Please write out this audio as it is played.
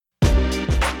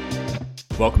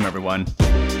Welcome, everyone.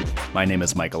 My name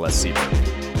is Michael S.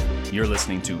 Sieber. You're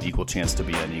listening to Equal Chance to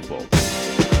Be Unequal,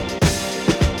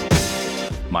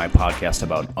 my podcast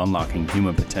about unlocking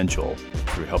human potential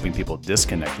through helping people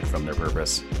disconnected from their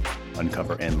purpose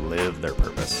uncover and live their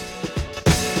purpose.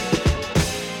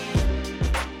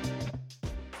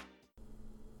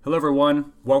 Hello,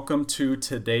 everyone. Welcome to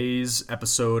today's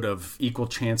episode of Equal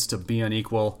Chance to Be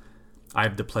Unequal. I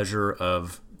have the pleasure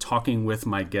of talking with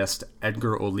my guest,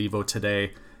 Edgar Olivo,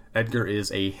 today. Edgar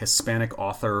is a Hispanic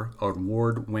author,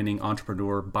 award-winning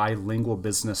entrepreneur, bilingual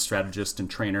business strategist and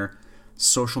trainer,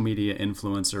 social media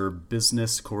influencer,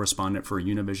 business correspondent for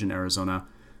Univision Arizona,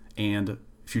 and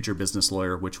future business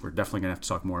lawyer, which we're definitely going to have to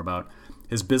talk more about.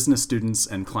 His business students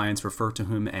and clients refer to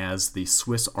him as the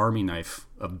Swiss Army knife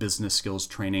of business skills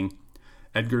training.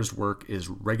 Edgar's work is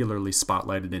regularly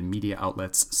spotlighted in media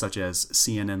outlets such as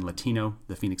CNN Latino,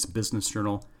 the Phoenix Business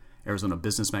Journal, Arizona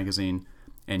Business Magazine,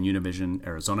 and Univision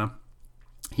Arizona.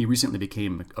 He recently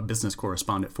became a business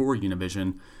correspondent for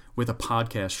Univision with a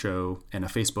podcast show and a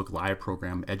Facebook Live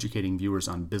program educating viewers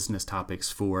on business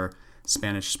topics for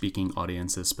Spanish-speaking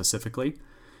audiences specifically.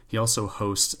 He also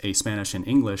hosts a Spanish and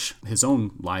English, his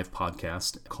own live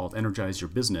podcast called Energize Your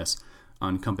Business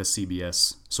on Compass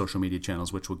CBS social media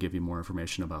channels, which we'll give you more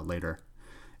information about later.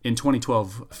 In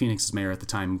 2012, Phoenix's mayor at the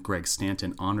time, Greg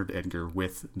Stanton, honored Edgar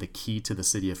with the Key to the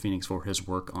City of Phoenix for his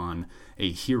work on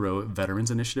a Hero Veterans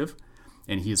Initiative.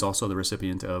 And he is also the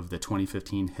recipient of the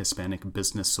 2015 Hispanic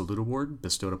Business Salute Award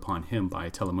bestowed upon him by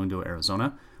Telemundo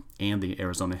Arizona and the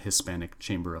Arizona Hispanic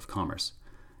Chamber of Commerce.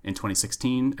 In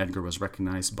 2016, Edgar was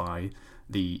recognized by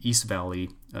the East Valley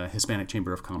Hispanic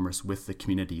Chamber of Commerce with the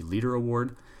Community Leader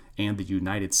Award, and the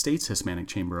United States Hispanic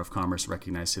Chamber of Commerce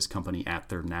recognized his company at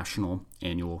their national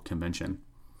annual convention.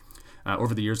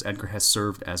 Over the years, Edgar has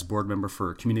served as board member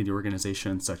for community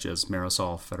organizations such as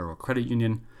Marisol Federal Credit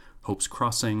Union, Hope's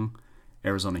Crossing,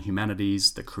 Arizona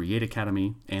Humanities, the Create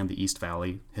Academy, and the East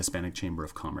Valley Hispanic Chamber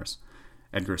of Commerce.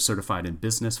 Edgar is certified in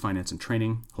business, finance, and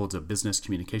training, holds a business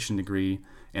communication degree,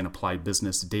 and applied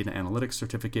business data analytics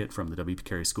certificate from the W.P.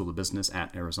 Carey School of Business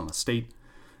at Arizona State.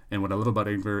 And what I love about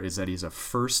Edgar is that he's a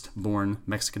first-born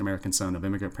Mexican-American son of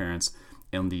immigrant parents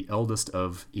and the eldest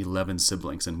of 11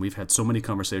 siblings. And we've had so many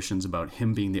conversations about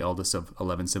him being the eldest of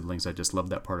 11 siblings. I just love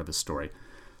that part of his story.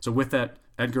 So with that,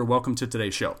 Edgar, welcome to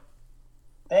today's show.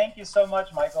 Thank you so much,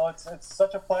 Michael. It's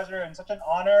such a pleasure and such an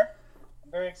honor. I'm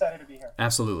very excited to be here.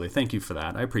 Absolutely. Thank you for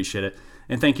that. I appreciate it.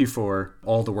 And thank you for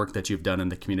all the work that you've done in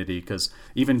the community, because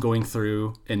even going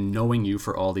through and knowing you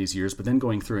for all these years, but then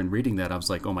going through and reading that, I was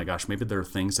like, oh my gosh, maybe there are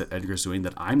things that Edgar's doing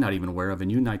that I'm not even aware of,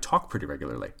 and you and I talk pretty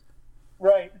regularly.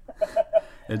 Right.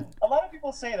 A lot of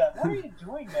people say that. What are you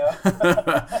doing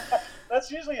now? That's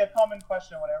usually a common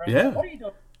question whenever I'm like, what are you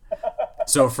doing?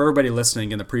 So for everybody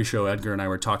listening in the pre-show, Edgar and I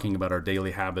were talking about our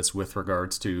daily habits with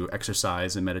regards to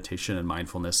exercise and meditation and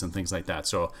mindfulness and things like that.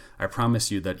 So I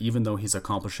promise you that even though he's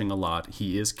accomplishing a lot,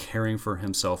 he is caring for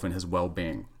himself and his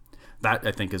well-being. That,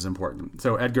 I think, is important.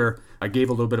 So Edgar, I gave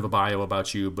a little bit of a bio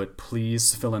about you, but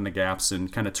please fill in the gaps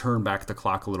and kind of turn back the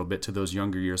clock a little bit to those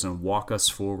younger years and walk us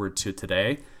forward to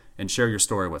today and share your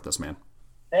story with us, man.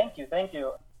 Thank you.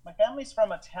 My family's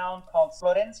from a town called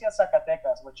Florencia,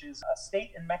 Zacatecas, which is a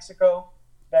state in Mexico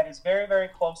that is very, very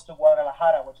close to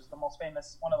Guadalajara, which is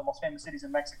one of the most famous cities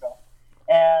in Mexico.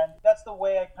 And that's the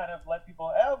way I kind of let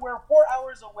people, we're 4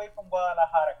 hours away from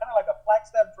Guadalajara, kind of like a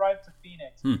Flagstaff drive to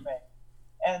Phoenix.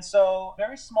 And so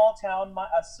very small town,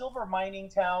 a silver mining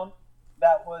town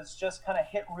that was just kind of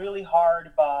hit really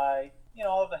hard by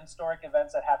all of the historic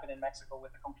events that happened in Mexico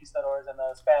with the conquistadors and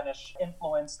the Spanish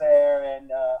influence there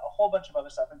and a whole bunch of other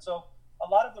stuff. And so a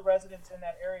lot of the residents in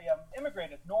that area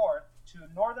immigrated north to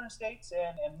northern states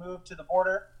and moved to the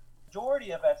border.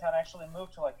 Majority of that town actually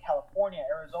moved to like California,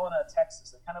 Arizona, Texas.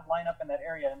 They kind of line up in that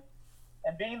area.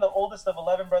 And being the oldest of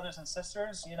 11 brothers and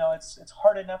sisters, it's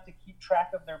hard enough to keep track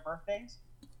of their birthdays.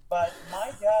 But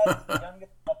my dad is the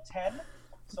youngest of 10.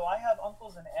 So I have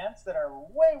uncles and aunts that are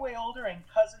way, way older and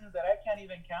cousins that I can't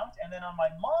even count. And then on my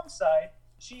mom's side,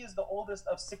 she is the oldest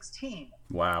of 16.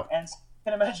 Wow. And so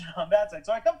you can imagine on that side.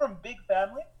 So I come from a big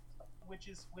family, which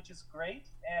is great,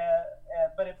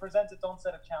 but it presents its own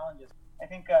set of challenges. I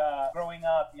think growing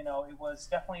up, it was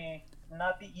definitely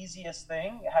not the easiest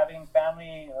thing, having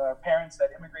family or parents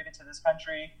that immigrated to this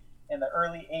country in the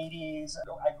early 80s.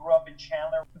 I grew up in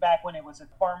Chandler back when it was a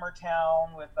farmer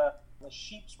town with the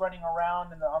sheeps running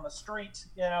around on the street,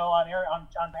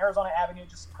 on Arizona Avenue,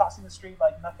 just crossing the street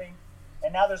like nothing.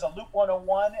 And now there's a Loop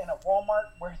 101 and a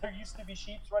Walmart where there used to be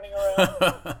sheeps running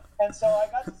around. And so I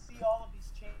got to see all of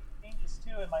these changes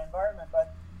too in my environment.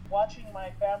 But watching my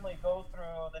family go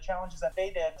through the challenges that they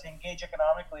did to engage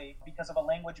economically because of a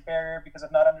language barrier, because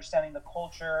of not understanding the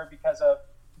culture, because of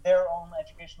their own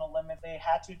educational limit. They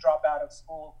had to drop out of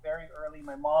school very early.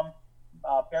 My mom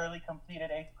barely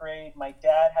completed 8th grade. My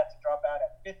dad had to drop out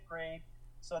at 5th grade.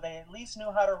 So they at least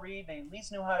knew how to read. They at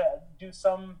least knew how to do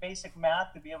some basic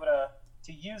math to be able to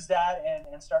use that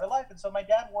and start a life. And so my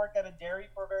dad worked at a dairy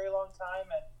for a very long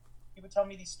time, and he would tell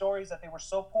me these stories that they were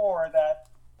so poor that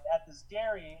at this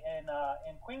dairy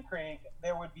in Queen Creek,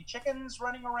 there would be chickens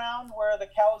running around where the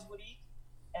cows would eat.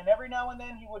 And every now and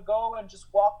then he would go and just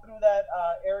walk through that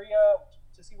area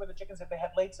to see where the chickens, if they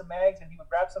had laid some eggs, and he would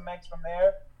grab some eggs from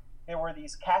there. There were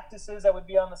these cactuses that would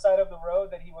be on the side of the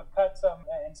road that he would cut some,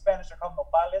 in Spanish they're called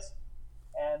nopales.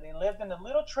 And they lived in a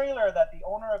little trailer that the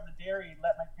owner of the dairy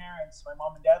let my parents, my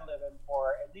mom and dad, live in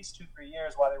for at least 2-3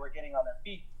 years while they were getting on their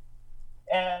feet.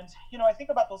 And, I think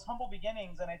about those humble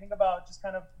beginnings, and I think about just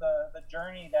kind of the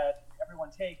journey that everyone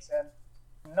takes. And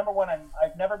number one,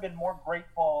 I've never been more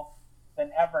grateful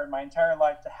than ever in my entire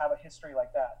life to have a history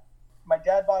like that. My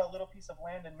dad bought a little piece of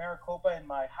land in Maricopa in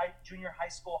my junior high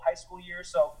school years.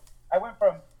 So I went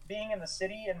from being in the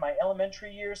city in my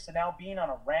elementary years to now being on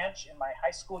a ranch in my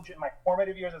high school, my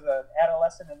formative years as an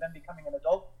adolescent and then becoming an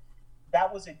adult.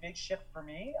 That was a big shift for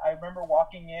me. I remember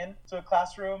walking in to a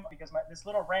classroom because this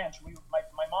little ranch,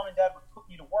 my mom and dad would put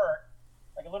me to work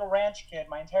like a little ranch kid.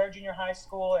 My entire junior high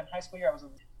school and high school year,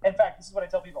 in fact, this is what I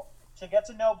tell people. To get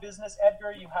to know business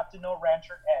Edgar, you have to know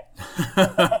rancher Ed.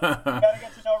 You got to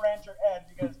get to know rancher Ed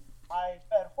because I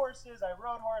fed horses, I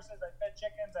rode horses, I fed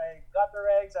chickens, I got their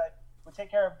eggs, I would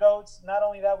take care of goats. Not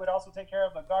only that, we'd also take care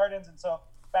of the gardens. And so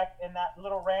back in that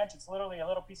little ranch, it's literally a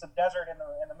little piece of desert in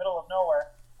the middle of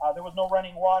nowhere. There was no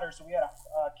running water, so we had to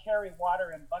carry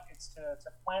water in buckets to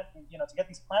plant, to get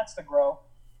these plants to grow.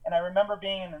 And I remember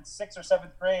being in 6th or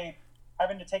 7th grade,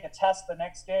 having to take a test the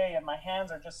next day, and my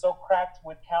hands are just so cracked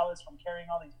with callus from carrying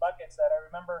all these buckets that I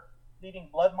remember leaving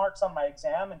blood marks on my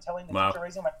exam and telling the teacher,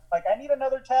 raising I need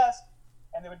another test.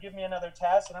 And they would give me another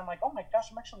test, and I'm like, oh my gosh,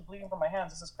 I'm actually bleeding from my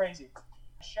hands. This is crazy.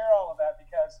 I share all of that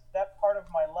because that part of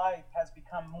my life has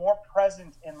become more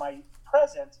present in my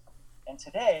present and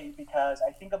today, because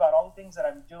I think about all the things that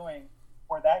I'm doing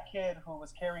for that kid who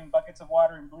was carrying buckets of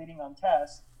water and bleeding on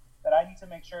tests, that I need to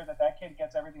make sure that kid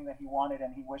gets everything that he wanted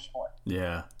and he wished for.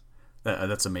 Yeah,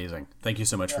 that's amazing. Thank you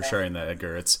so much for sharing that,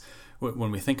 Edgar. It's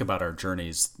when we think about our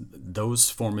journeys,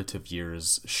 those formative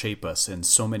years shape us in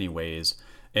so many ways.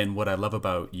 And what I love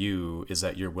about you is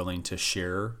that you're willing to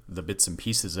share the bits and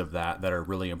pieces of that are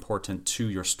really important to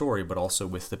your story, but also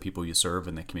with the people you serve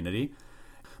in the community.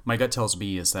 My gut tells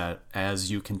me is that as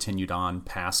you continued on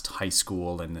past high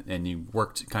school and you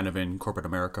worked kind of in corporate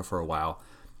America for a while,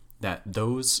 that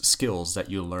those skills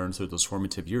that you learned through those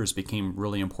formative years became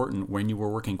really important when you were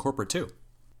working corporate too.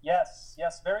 Yes,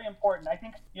 very important. I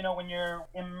think, when you're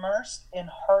immersed in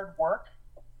hard work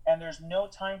and there's no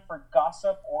time for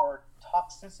gossip or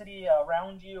toxicity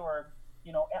around you or,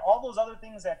 all those other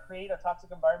things that create a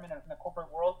toxic environment in the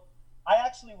corporate world, I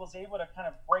actually was able to kind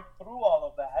of break through all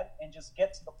of that and just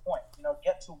get to the point,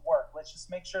 get to work. Let's just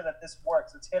make sure that this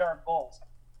works. Let's hit our goals.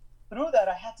 Through that,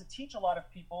 I had to teach a lot of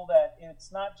people that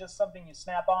it's not just something you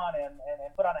snap on and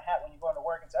put on a hat when you go into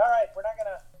work and say, all right, we're not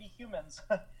going to be humans.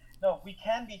 No, we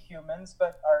can be humans,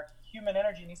 but our human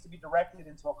energy needs to be directed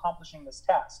into accomplishing this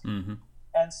task. Mm-hmm.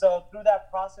 And so through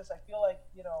that process, I feel like,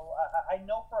 I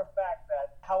know for a fact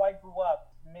that how I grew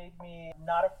up made me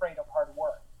not afraid of hard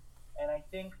work. And I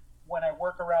think when I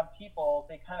work around people,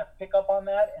 they kind of pick up on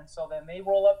that. And so then they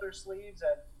roll up their sleeves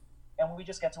and we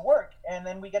just get to work. And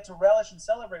then we get to relish and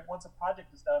celebrate once a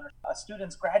project is done. Or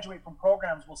students graduate from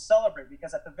programs, we'll celebrate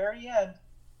because at the very end,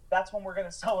 that's when we're going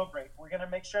to celebrate. We're going to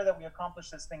make sure that we accomplish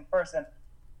this thing first. And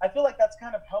I feel like that's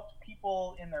kind of helped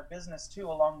people in their business too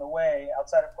along the way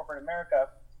outside of corporate America.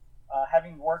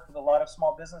 Having worked with a lot of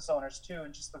small business owners too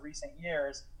in just the recent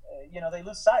years, they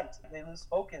lose sight, they lose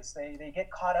focus, they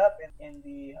get caught up in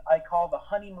the, I call the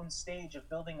honeymoon stage of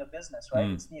building a business, right?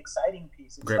 It's the exciting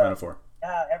piece. It's great metaphor.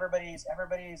 Yeah,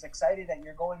 everybody's excited that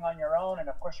you're going on your own, and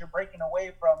of course you're breaking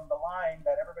away from the line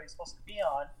that everybody's supposed to be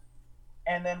on.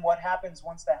 And then what happens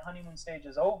once that honeymoon stage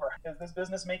is over? Is this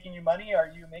business making you money? Are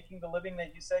you making the living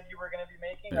that you said you were going to be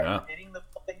making? Yeah. Are you hitting the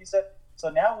that you said? So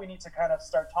now we need to kind of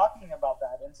start talking about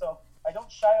that. And so I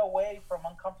don't shy away from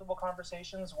uncomfortable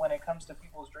conversations when it comes to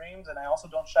people's dreams. And I also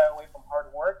don't shy away from hard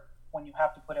work when you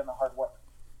have to put in the hard work.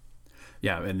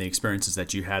 Yeah, and the experiences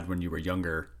that you had when you were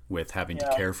younger with having to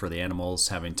care for the animals,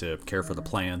 having to care for the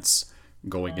plants,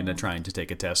 going into trying to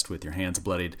take a test with your hands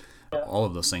bloodied. All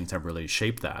of those things have really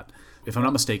shaped that. If I'm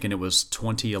not mistaken, it was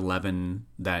 2011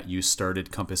 that you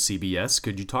started Compass CBS.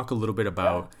 Could you talk a little bit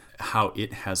about how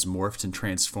it has morphed and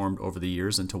transformed over the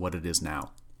years into what it is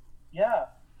now? Yeah.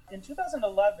 In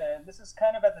 2011, this is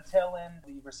kind of at the tail end of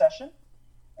the recession.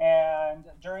 And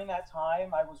during that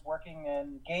time, I was working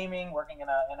in gaming, working in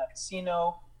a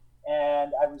casino,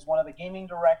 and I was one of the gaming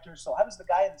directors. So I was the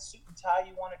guy in the suit and tie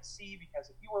you wanted to see, because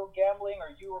if you were gambling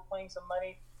or you were playing some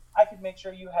money, I could make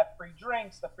sure you had free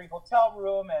drinks, the free hotel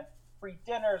room, and free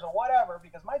dinners or whatever,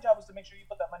 because my job was to make sure you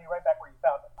put that money right back where you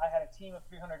found it. I had a team of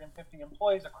 350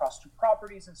 employees across 2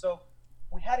 properties, and so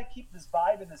we had to keep this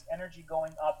vibe and this energy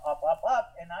going up, up, up,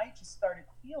 up. And I just started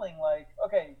feeling like,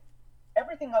 okay,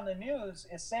 everything on the news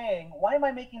is saying, why am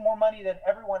I making more money than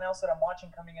everyone else that I'm watching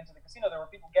coming into the casino? There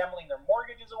were people gambling their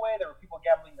mortgages away. There were people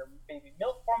gambling their baby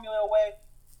milk formula away.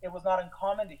 It was not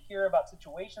uncommon to hear about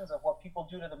situations of what people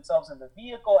do to themselves in the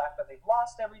vehicle after they've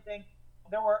lost everything.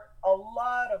 There were a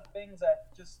lot of things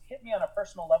that just hit me on a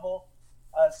personal level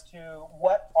as to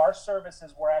what our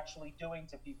services were actually doing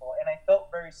to people. And I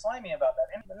felt very slimy about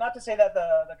that. And not to say that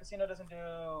the casino doesn't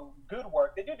do good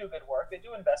work. They do good work. They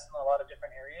do invest in a lot of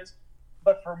different areas.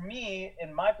 But for me,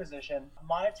 in my position,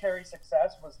 monetary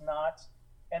success was not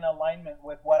in alignment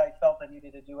with what I felt I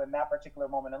needed to do in that particular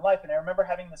moment in life. And I remember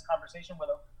having this conversation with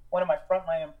one of my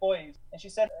frontline employees, and she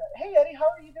said, "Hey, Eddie, how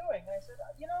are you doing?" And I said,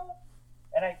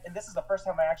 and this is the first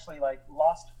time I actually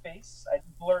lost face. I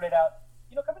blurted out,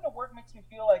 coming to work makes me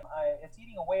feel like it's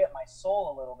eating away at my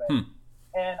soul a little bit.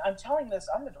 And I'm telling this,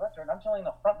 I'm the director, and I'm telling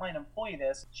the frontline employee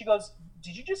this. She goes,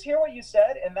 "Did you just hear what you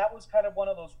said?" And that was kind of one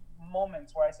of those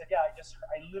moments where I said, "Yeah,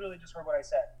 I literally just heard what I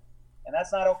said. And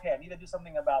that's not okay. I need to do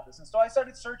something about this." And so I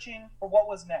started searching for what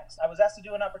was next. I was asked to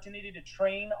do an opportunity to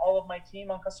train all of my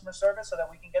team on customer service so that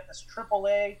we can get this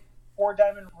AAA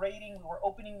 4-diamond rating. We were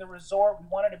opening the resort. We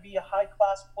wanted to be a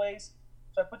high-class place.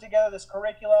 So I put together this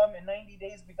curriculum. In 90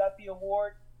 days, we got the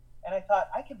award. And I thought,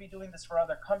 I can be doing this for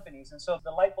other companies. And so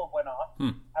the light bulb went off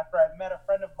after I met a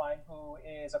friend of mine who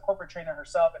is a corporate trainer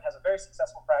herself and has a very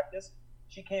successful practice.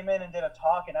 She came in and did a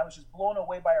talk, and I was just blown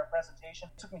away by her presentation.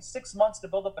 It took me 6 months to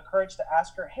build up the courage to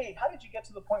ask her, "Hey, how did you get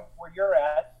to the point where you're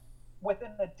at?"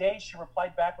 Within a day, she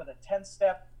replied back with a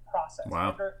 10-step process.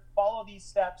 Wow. Follow these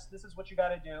steps. This is what you got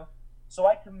to do. So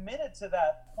I committed to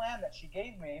that plan that she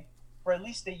gave me for at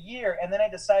least a year, and then I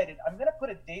decided I'm going to put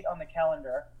a date on the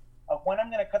calendar of when I'm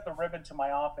going to cut the ribbon to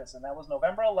my office, and that was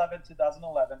November 11,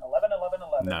 2011,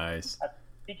 11/11/11. Nice. I'm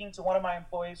speaking to one of my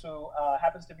employees who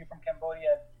happens to be from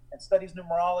Cambodia and studies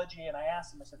numerology, and I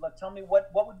asked him, I said, "Look, tell me what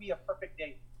would be a perfect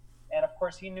date?" And of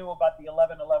course, he knew about the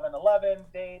 11/11/11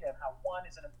 date and how 1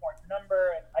 is an important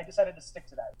number, and I decided to stick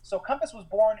to that. So Compass was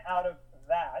born out of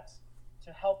that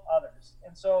to help others.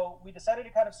 And so we decided to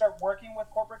kind of start working with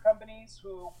corporate companies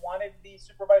who wanted the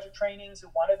supervisor trainings, who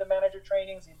wanted the manager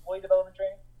trainings, the employee development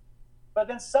training. But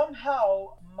then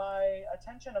somehow my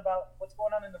attention about what's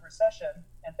going on in the recession,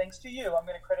 and thanks to you, I'm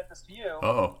going to credit this to you.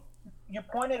 Uh-oh. You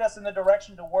pointed us in the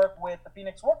direction to work with the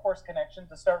Phoenix Workforce Connection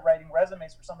to start writing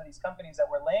resumes for some of these companies that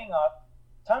were laying off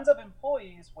tons of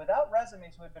employees without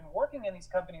resumes who had been working in these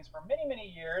companies for many, many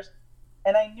years.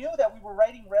 And I knew that we were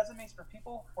writing resumes for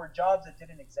people for jobs that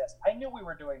didn't exist. I knew we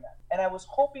were doing that. And I was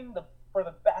hoping for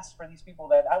the best for these people,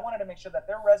 that I wanted to make sure that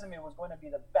their resume was going to be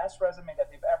the best resume that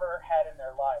they've ever had in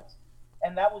their lives.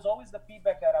 And that was always the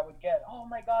feedback that I would get. "Oh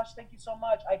my gosh, thank you so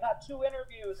much. I got 2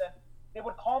 interviews." And they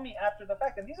would call me after the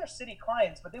fact. And these are city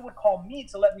clients, but they would call me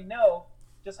to let me know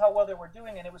just how well they were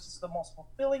doing. And it was just the most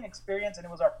fulfilling experience. And it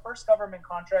was our first government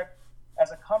contract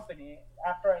as a company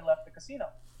after I left the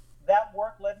casino. That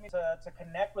work led me to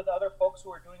connect with other folks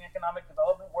who are doing economic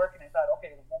development work. And I thought,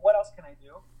 okay, well, what else can I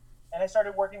do? And I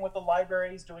started working with the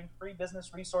libraries, doing free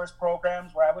business resource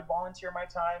programs where I would volunteer my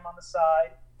time on the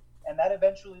side. And that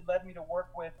eventually led me to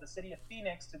work with the city of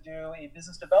Phoenix to do a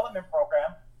business development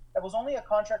program that was only a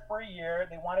contract for a year.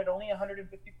 They wanted only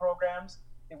 150 programs.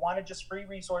 They wanted just free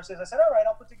resources. I said, all right,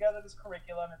 I'll put together this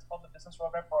curriculum. It's called the Business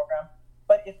Roadmap Program.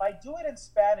 But if I do it in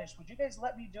Spanish, would you guys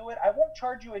let me do it? I won't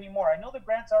charge you anymore. I know the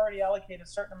grant's already allocated a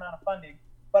certain amount of funding,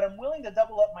 but I'm willing to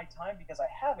double up my time because I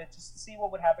have it, just to see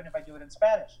what would happen if I do it in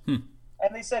Spanish.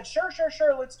 And they said, sure,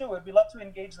 let's do it. We'd love to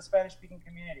engage the Spanish-speaking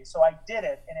community. So I did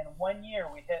it, and in 1 year,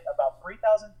 we hit about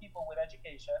 3,000 people with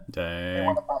education. Dang. There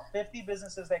were about 50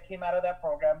 businesses that came out of that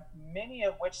program, many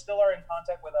of which still are in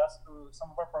contact with us through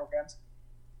some of our programs.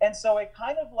 And so it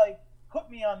kind of put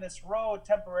me on this road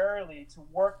temporarily to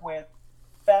work with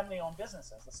family-owned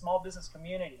businesses, the small business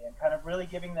community, and kind of really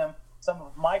giving them some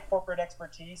of my corporate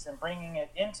expertise and bringing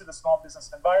it into the small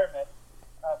business environment.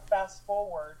 Fast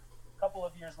forward, couple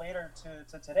of years later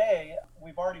to today,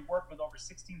 we've already worked with over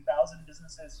 16,000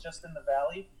 businesses just in the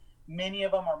Valley. Many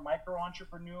of them are micro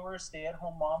entrepreneurs,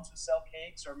 stay-at-home moms who sell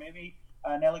cakes, or maybe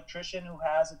an electrician who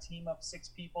has a team of 6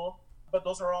 people. But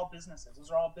those are all businesses.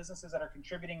 Those are all businesses that are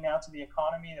contributing now to the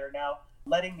economy. They're now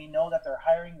letting me know that they're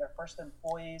hiring their first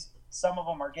employees. Some of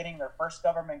them are getting their first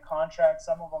government contract.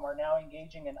 Some of them are now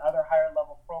engaging in other higher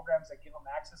level programs that give them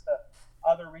access to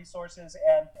other resources.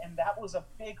 And that was a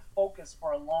big focus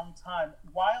for a long time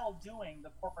while doing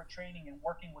the corporate training and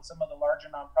working with some of the larger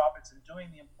nonprofits and doing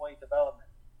the employee development.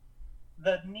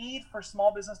 The need for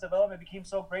small business development became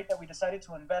so great that we decided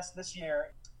to invest this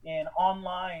year in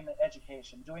online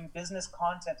education, doing business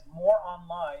content more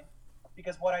online,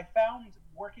 because what I found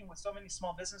working with so many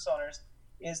small business owners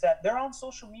is that they're on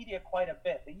social media quite a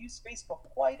bit. They use Facebook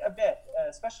quite a bit,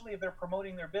 especially if they're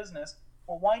promoting their business.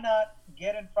 Well, why not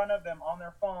get in front of them on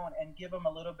their phone and give them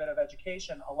a little bit of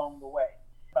education along the way?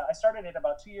 I started it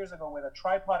about 2 years ago with a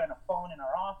tripod and a phone in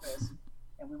our office,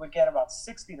 and we would get about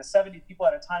 60 to 70 people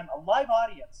at a time, a live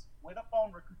audience with a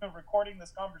phone recording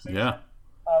this conversation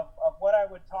of what I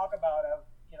would talk about, of,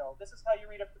 this is how you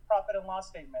read a profit and loss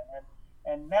statement.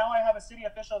 And now I have a city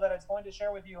official that is going to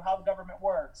share with you how the government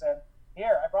works. And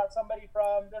here, I brought somebody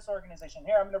from this organization.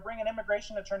 Here, I'm going to bring an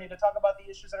immigration attorney to talk about the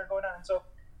issues that are going on. And so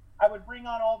I would bring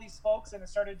on all these folks, and it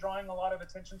started drawing a lot of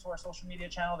attention to our social media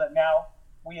channel that now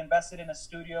we invested in a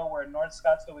studio. We're in North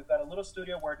Scottsdale. We've got a little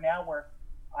studio where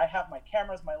I have my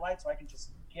cameras, my lights, so I can just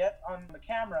get on the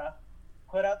camera,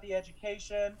 put out the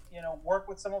education, work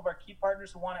with some of our key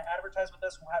partners who want to advertise with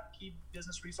us, who have key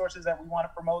business resources that we want to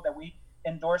promote, that we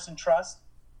endorse and trust.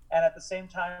 And at the same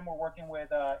time, we're working with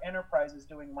enterprises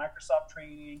doing Microsoft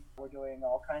training. We're doing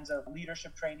all kinds of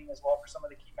leadership training as well for some of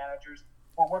the key managers.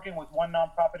 We're working with one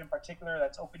nonprofit in particular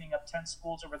that's opening up 10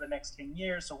 schools over the next 10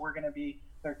 years. So we're going to be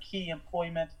their key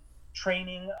employment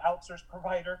training outsource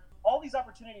provider. All these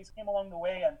opportunities came along the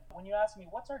way. And when you ask me,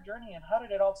 what's our journey and how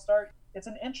did it all start? It's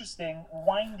an interesting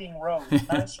winding road,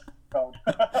 not a straight road.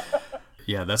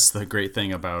 Yeah, that's the great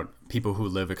thing about people who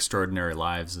live extraordinary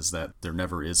lives, is that there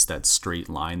never is that straight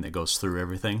line that goes through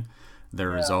everything.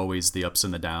 There is always the ups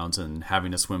and the downs, and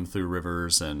having to swim through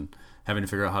rivers and having to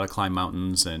figure out how to climb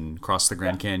mountains and cross the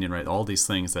Grand Canyon, right? All these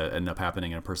things that end up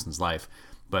happening in a person's life.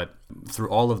 But through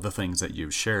all of the things that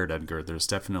you've shared, Edgar, there's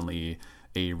definitely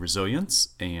a resilience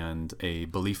and a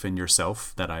belief in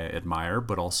yourself that I admire,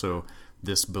 but also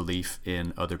this belief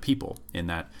in other people, in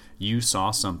that you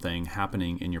saw something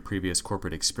happening in your previous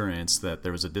corporate experience, that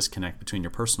there was a disconnect between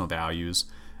your personal values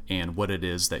and what it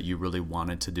is that you really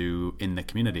wanted to do in the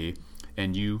community.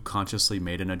 And you consciously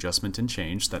made an adjustment and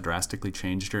change that drastically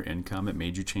changed your income. It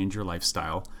made you change your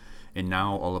lifestyle. And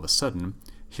now all of a sudden,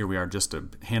 here we are just a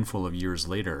handful of years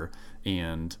later,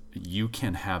 and you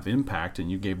can have impact. And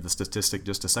you gave the statistic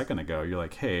just a second ago. You're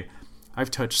like, hey,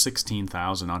 I've touched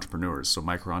 16,000 entrepreneurs. So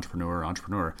micro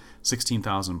entrepreneur,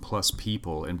 16,000 plus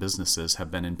people and businesses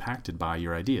have been impacted by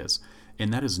your ideas.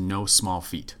 And that is no small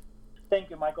feat. Thank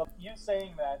you, Michael. You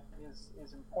saying that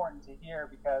is important to hear,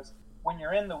 because when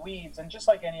you're in the weeds, and just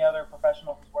like any other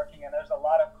professional who's working, and there's a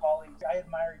lot of colleagues, I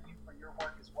admire you for your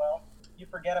work as well. You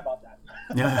forget about that.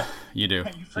 Yeah, you do.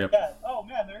 You forget. Oh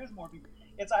man, there is more people.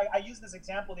 I used this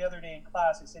example the other day in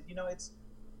class. I said,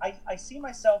 I see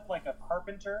myself like a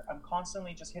carpenter. I'm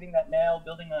constantly just hitting that nail,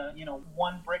 building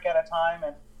one brick at a time.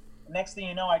 And next thing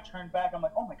you know, I turn back. I'm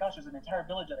like, oh my gosh, there's an entire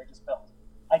village that I just built.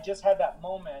 I just had that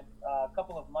moment a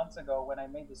couple of months ago when I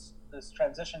made this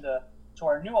transition to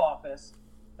our new office,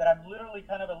 that I'm literally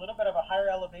kind of a little bit of a higher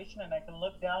elevation, and I can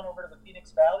look down over to the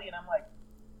Phoenix Valley, and I'm like,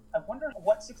 I wonder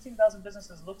what 16,000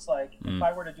 businesses looks like if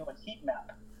I were to do a heat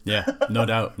map. Yeah, no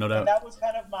doubt. And that was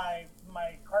kind of my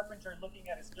carpenter looking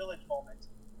at his village moment.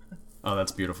 Oh,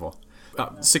 that's beautiful.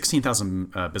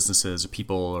 16,000 businesses,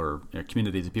 people, or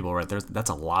communities of people right there, that's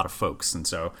a lot of folks. And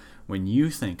so when you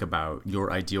think about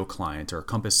your ideal client, or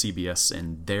Compass CBS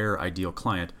and their ideal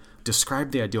client,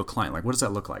 describe the ideal client. Like, what does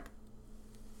that look like?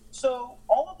 So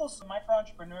all of those micro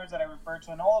entrepreneurs that I referred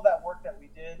to and all of that work that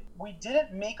we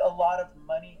didn't make a lot of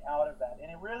money out of that. And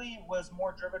it really was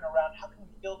more driven around, how can we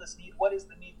fill this need? What is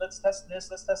the need? Let's test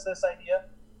this idea.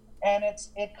 And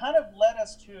it kind of led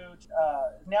us to,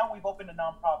 now we've opened a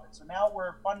nonprofit. So now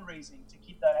we're fundraising to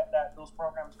keep those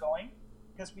programs going,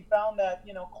 because we found that,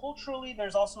 culturally,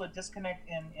 there's also a disconnect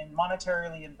in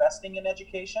monetarily investing in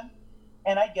education.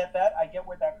 And I get that. I get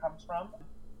where that comes from.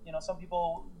 Some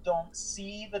people don't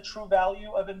see the true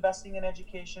value of investing in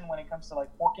education when it comes to like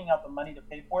forking out the money to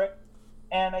pay for it.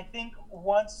 And I think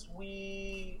once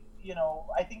we,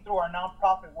 I think through our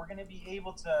nonprofit, we're going to be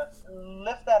able to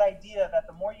lift that idea that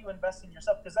the more you invest in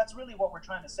yourself, because that's really what we're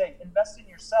trying to say, invest in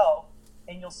yourself,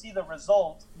 and you'll see the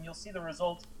result, and you'll see the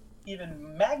result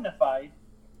even magnified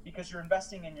because you're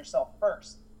investing in yourself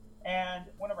first. And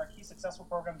one of our key successful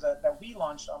programs that we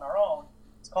launched on our own,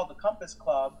 it's called the Compass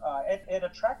Club. It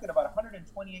attracted about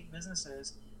 128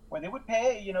 businesses where they would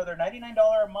pay, their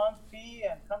 $99 a month fee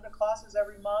and come to classes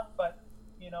every month, but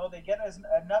they get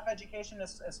enough education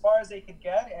as far as they could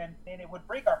get, and it would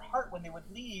break our heart when they would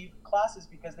leave classes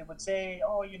because they would say,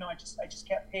 oh, I just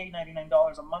can't pay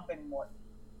 $99 a month anymore.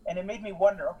 And it made me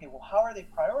wonder, okay, well, how are they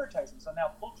prioritizing? So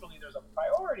now culturally there's a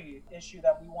priority issue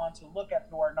that we want to look at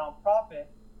through our nonprofit.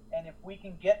 And if we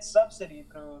can get subsidy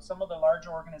through some of the larger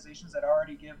organizations that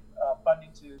already give funding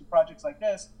to projects like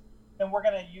this, then we're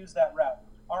going to use that route.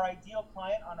 Our ideal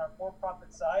client on our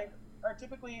for-profit side are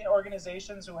typically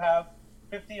organizations who have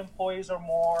 50 employees or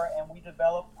more, and we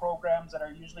develop programs that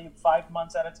are usually 5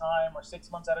 months at a time or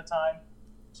 6 months at a time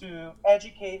to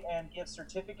educate and give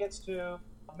certificates to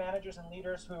managers and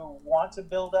leaders who want to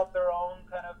build up their own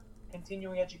kind of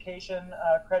continuing education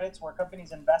credits where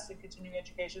companies invest in continuing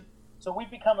education. So we've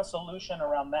become a solution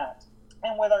around that.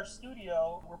 And with our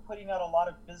studio, we're putting out a lot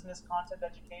of business content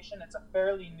education. It's a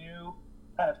fairly new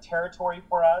kind of territory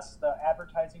for us, the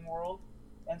advertising world.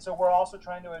 And so we're also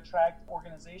trying to attract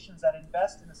organizations that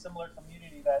invest in a similar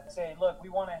community that say, look, we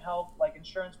want to help like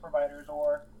insurance providers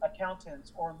or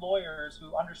accountants or lawyers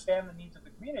who understand the needs of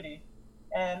the community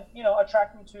and,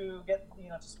 attract them to get,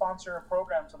 to sponsor a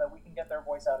program so that we can get their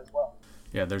voice out as well.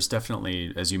 Yeah, there's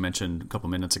definitely, as you mentioned a couple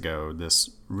minutes ago, this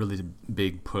really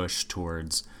big push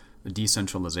towards the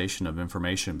decentralization of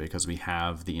information because we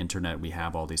have the internet, we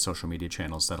have all these social media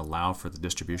channels that allow for the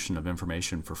distribution of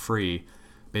information for free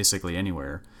basically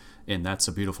anywhere. And that's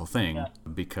a beautiful thing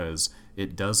because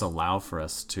it does allow for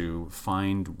us to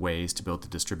find ways to be able to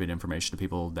distribute information to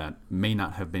people that may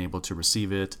not have been able to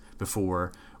receive it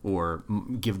before or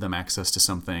give them access to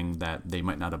something that they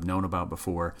might not have known about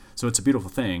before. So it's a beautiful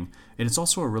thing. And it's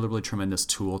also a really, really tremendous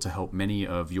tool to help many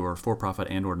of your for-profit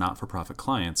and or not-for-profit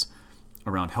clients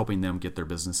around helping them get their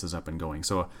businesses up and going.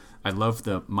 So I love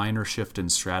the minor shift in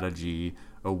strategy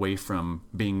away from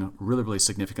being really, really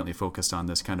significantly focused on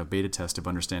this kind of beta test of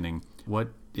understanding what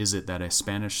is it that a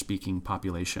Spanish-speaking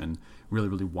population really,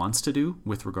 really wants to do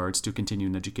with regards to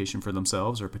continuing education for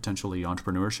themselves or potentially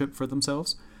entrepreneurship for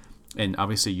themselves. And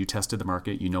obviously you tested the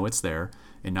market, you know it's there,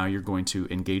 and now you're going to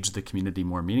engage the community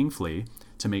more meaningfully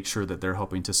to make sure that they're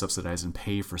helping to subsidize and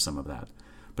pay for some of that.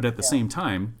 But at the same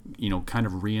time, kind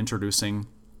of reintroducing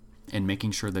and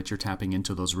making sure that you're tapping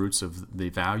into those roots of the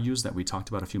values that we talked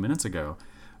about a few minutes ago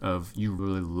of you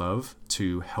really love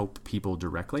to help people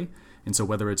directly. And so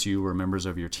whether it's you or members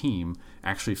of your team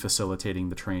actually facilitating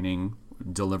the training,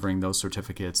 delivering those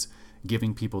certificates,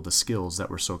 giving people the skills that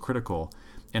were so critical.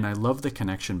 And I love the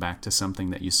connection back to something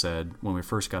that you said when we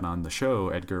first got on the show,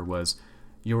 Edgar, was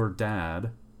your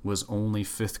dad was only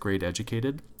 5th grade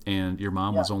educated and your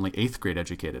mom was only 8th grade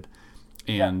educated.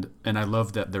 And I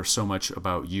love that there's so much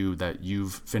about you that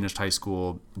you've finished high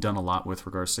school, done a lot with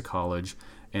regards to college.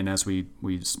 And as we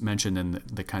mentioned in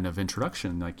the kind of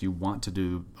introduction, like you want to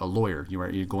do a lawyer,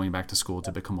 you're going back to school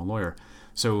to become a lawyer.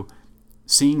 So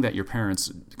seeing that your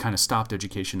parents kind of stopped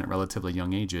education at relatively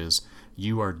young ages,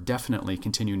 you are definitely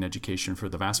continuing education for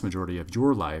the vast majority of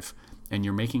your life. And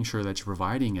you're making sure that you're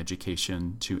providing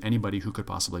education to anybody who could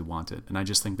possibly want it. And I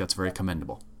just think that's very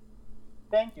commendable.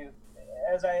 Thank you.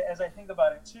 As I think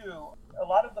about it too, a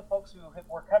lot of the folks who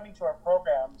were coming to our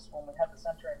programs when we had the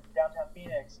center in downtown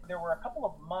Phoenix, there were a couple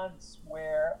of months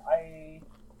where I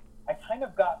kind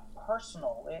of got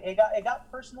personal. It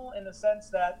got personal in the sense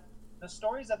that the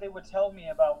stories that they would tell me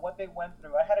about what they went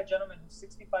through. I had a gentleman who's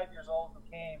 65 years old who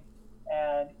came,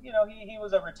 and he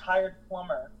was a retired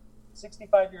plumber,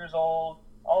 65 years old.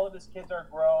 All of his kids are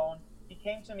grown. He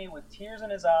came to me with tears in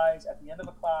his eyes at the end of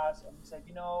a class, and he said,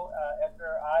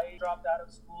 Edgar, I dropped out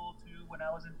of school too when I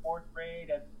was in 4th grade,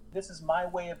 and this is my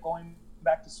way of going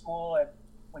back to school. And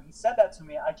when he said that to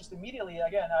me, I just immediately,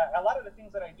 again, a lot of the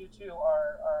things that I do too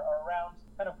are around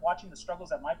kind of watching the struggles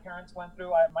that my parents went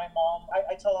through. My mom,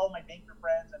 I tell all of my banker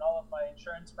friends and all of my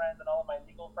insurance friends and all of my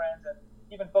legal friends and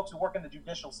even folks who work in the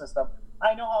judicial system,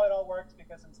 I know how it all works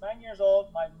because since 9 years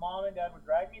old, my mom and dad would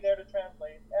drag me there to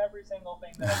translate every single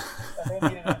thing that they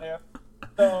needed to do.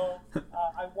 So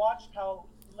I watched how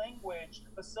language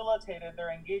facilitated their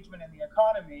engagement in the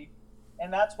economy,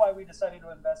 and that's why we decided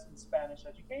to invest in Spanish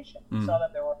education. We saw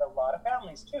that there were a lot of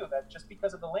families too that just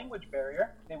because of the language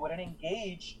barrier, they wouldn't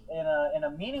engage in a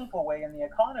meaningful way in the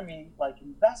economy, like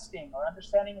investing or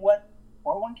understanding what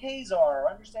 401ks are,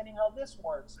 or understanding how this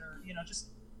works, or just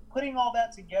putting all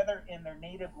that together in their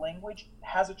native language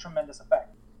has a tremendous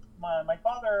effect. My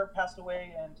father passed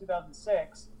away in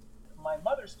 2006. my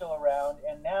mother's still around,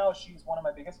 and now she's one of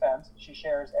my biggest fans. She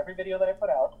shares every video that I put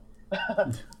out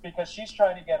because she's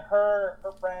trying to get her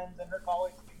friends and her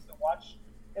colleagues things to watch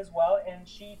as well. And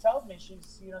she tells me,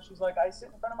 she's like, I sit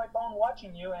in front of my phone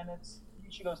watching you, and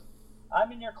she goes,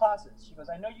 I'm in your classes. She goes,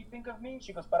 I know you think of me.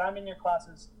 She goes, but I'm in your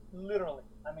classes. Literally,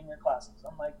 I'm in your classes.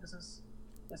 I'm like, this is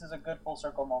a good full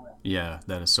circle moment. Yeah,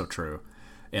 that is so true.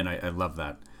 And I love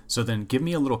that. So then give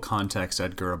me a little context,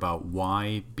 Edgar, about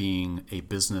why being a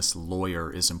business lawyer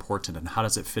is important and how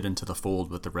does it fit into the fold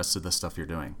with the rest of the stuff you're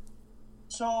doing?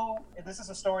 So this is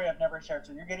a story I've never shared,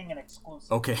 so you're getting an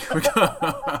exclusive. Okay.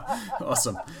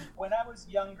 Awesome. When I was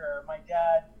younger, my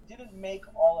dad didn't make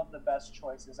all of the best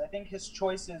choices. I think his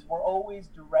choices were always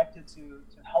directed to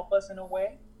help us in a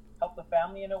way, help the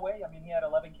family in a way. I mean, he had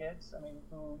 11 kids. I mean,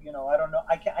 who, I don't know.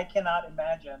 I cannot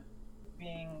imagine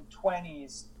being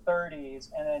 20s, 30s,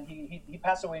 and then he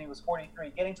passed away when he was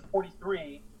 43. Getting to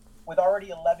 43 with already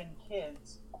 11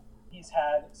 kids. He's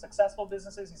had successful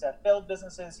businesses, he's had failed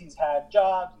businesses, he's had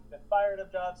jobs, he's been fired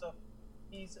of jobs. So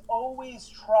he's always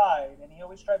tried,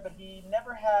 but he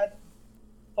never had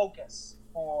focus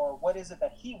for what is it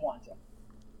that he wanted.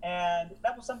 And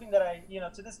that was something that I,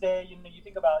 to this day, you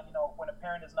think about, when a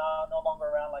parent is no longer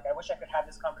around, like, I wish I could have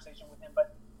this conversation with him.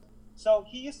 But so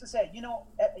he used to say,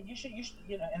 you should,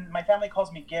 and my family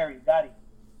calls me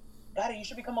Daddy, you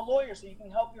should become a lawyer so you can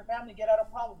help your family get out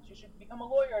of problems. You should become a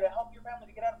lawyer to help your family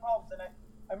to get out of problems. And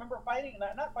I remember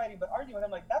not fighting, but arguing. I'm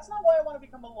like, that's not why I want to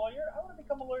become a lawyer. I want to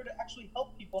become a lawyer to actually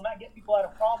help people, not get people out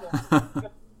of problems,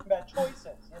 bad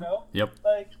choices, Yep.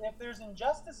 Like, if there's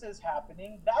injustices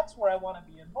happening, that's where I want to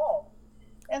be involved.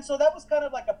 And so that was kind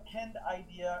of like a penned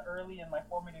idea early in my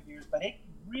formative years, but it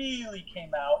really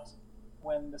came out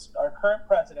when our current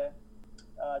president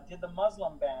did the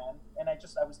Muslim ban, and I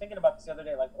was thinking about this the other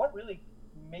day, like, what really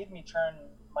made me turn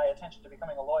my attention to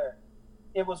becoming a lawyer?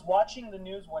 It was watching the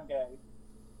news one day,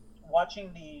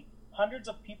 watching the hundreds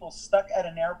of people stuck at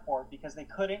an airport because they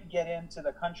couldn't get into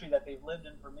the country that they've lived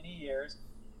in for many years,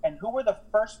 and who were the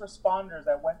first responders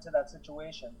that went to that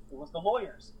situation? It was the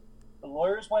lawyers. The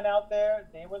lawyers went out there,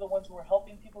 they were the ones who were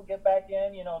helping people get back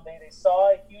in, they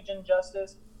saw a huge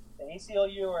injustice. The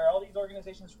ACLU or all these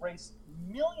organizations raised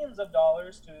millions of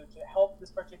dollars to help this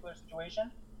particular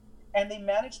situation, and they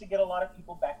managed to get a lot of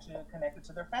people back connected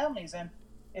to their families. And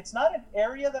it's not an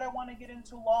area that I want to get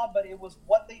into law, but it was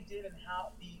what they did and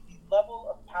how the level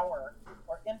of power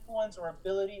or influence or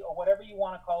ability or whatever you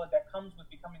want to call it that comes with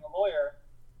becoming a lawyer,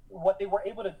 what they were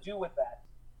able to do with that.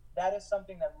 That is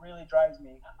something that really drives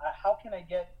me. How can I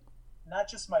get not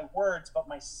just my words, but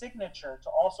my signature to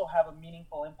also have a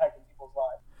meaningful impact in people's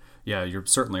lives? Yeah, you're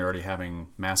certainly already having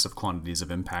massive quantities of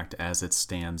impact as it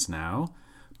stands now,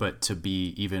 but to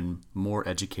be even more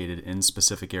educated in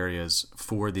specific areas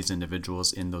for these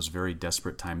individuals in those very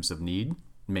desperate times of need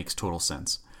makes total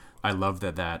sense. I love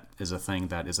that is a thing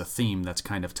that is a theme that's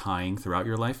kind of tying throughout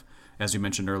your life. As you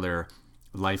mentioned earlier,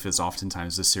 life is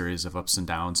oftentimes a series of ups and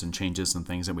downs and changes and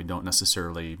things that we don't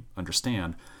necessarily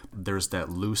understand. There's that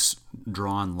loose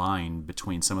drawn line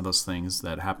between some of those things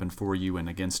that happened for you and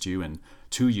against you and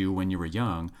to you when you were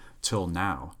young till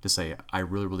now, to say, I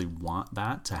really, really want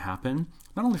that to happen,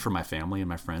 not only for my family and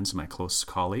my friends and my close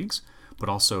colleagues, but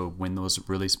also when those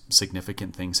really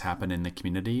significant things happen in the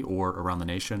community or around the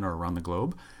nation or around the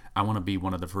globe, I want to be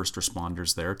one of the first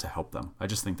responders there to help them. I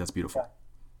just think that's beautiful.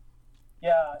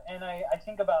 Yeah, and I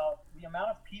think about the amount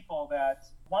of people that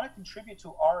want to contribute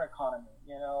to our economy,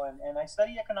 and I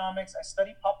study economics, I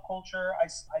study pop culture,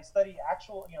 I study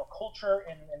actual, culture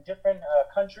in different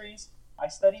countries. I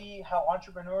study how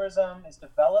entrepreneurism is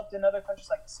developed in other countries,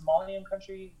 like the Somalian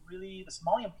country. Really, the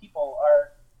Somalian people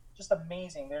are just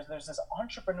amazing. There's this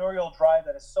entrepreneurial drive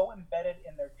that is so embedded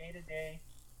in their day-to-day.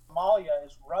 Somalia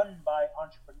is run by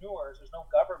entrepreneurs. There's no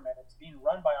government. It's being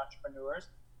run by entrepreneurs.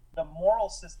 The moral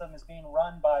system is being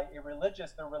run by their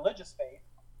religious faith.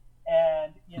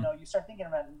 And, you start thinking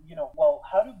about, well,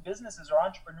 how do businesses or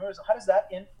entrepreneurs, how does that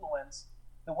influence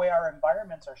the way our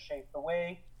environments are shaped, the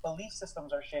way belief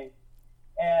systems are shaped?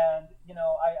 And,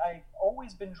 I've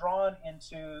always been drawn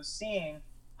into seeing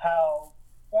how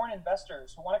foreign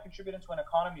investors who want to contribute into an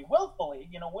economy willfully,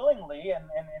 willingly and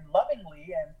lovingly,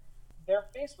 and they're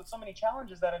faced with so many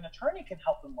challenges that an attorney can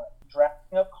help them with,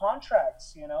 drafting up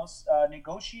contracts,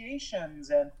 negotiations.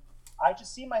 And I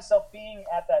just see myself being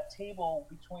at that table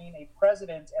between a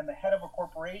president and the head of a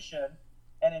corporation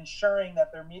and ensuring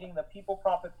that they're meeting the people,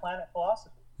 profit, planet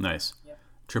philosophy. Nice. Yeah.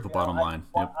 Triple bottom line.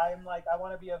 Yep. I'm like, I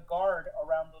want to be a guard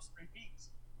around those 3 Ps.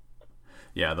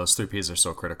 Yeah, those 3 Ps are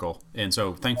so critical. And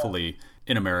so thankfully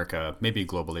in America, maybe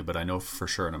globally, but I know for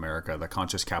sure in America, the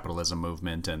conscious capitalism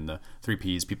movement and the 3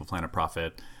 Ps, people, planet,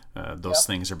 profit, Those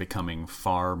things are becoming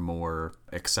far more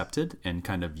accepted and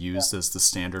kind of used as the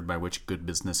standard by which good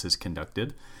business is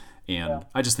conducted. And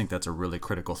I just think that's a really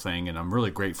critical thing. And I'm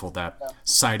really grateful that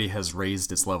society has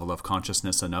raised its level of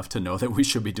consciousness enough to know that we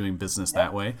should be doing business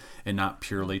that way and not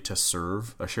purely to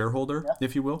serve a shareholder,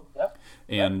 if you will.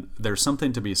 And there's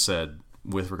something to be said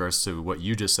with regards to what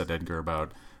you just said, Edgar,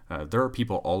 about there are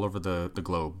people all over the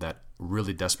globe that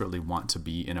really desperately want to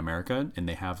be in America, and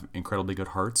they have incredibly good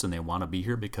hearts, and they want to be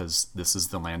here because this is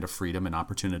the land of freedom and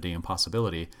opportunity and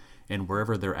possibility. And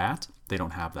wherever they're at, they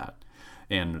don't have that.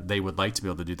 And they would like to be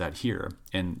able to do that here.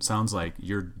 And it sounds like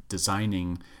you're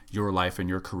designing your life and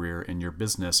your career and your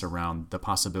business around the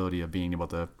possibility of being able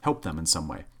to help them in some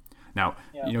way. Now,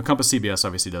 Compass CBS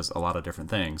obviously does a lot of different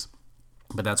things,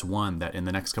 but that's one that in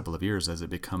the next couple of years, as it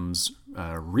becomes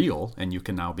real and you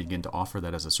can now begin to offer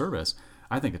that as a service,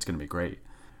 I think it's going to be great.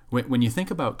 When you think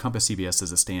about Compass CBS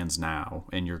as it stands now,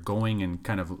 and you're going and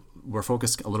kind of, we're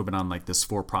focused a little bit on like this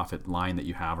for-profit line that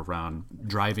you have around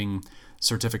driving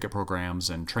certificate programs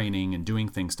and training and doing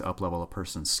things to up-level a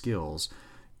person's skills.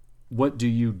 What do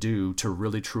you do to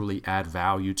really truly add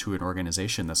value to an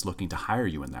organization that's looking to hire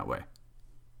you in that way?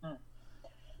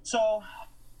 So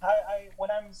I when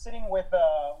I'm sitting with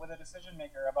a decision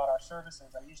maker about our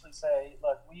services, I usually say,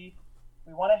 look, we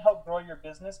want to help grow your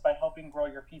business by helping grow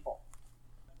your people.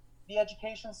 The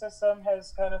education system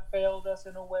has kind of failed us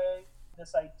in a way.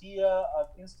 This idea of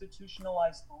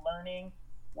institutionalized learning,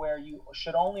 where you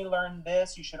should only learn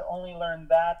this, you should only learn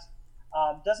that,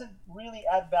 doesn't really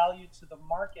add value to the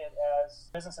market as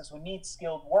businesses who need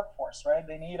skilled workforce, right?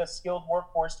 They need a skilled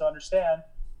workforce to understand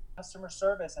customer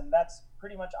service, and that's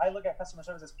pretty much, I look at customer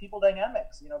service as people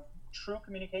dynamics, true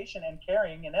communication and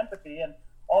caring and empathy and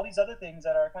all these other things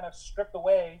that are kind of stripped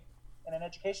away in an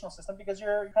educational system because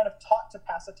you're kind of taught to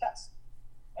pass a test.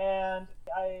 And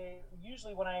I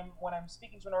usually, when I'm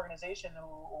speaking to an organization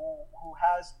who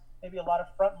has maybe a lot of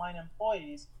frontline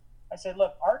employees, I say,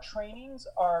 look, our trainings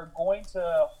are going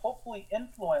to hopefully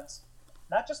influence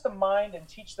not just the mind and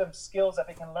teach them skills that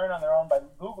they can learn on their own by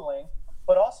Googling,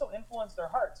 but also influence their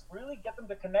hearts, really get them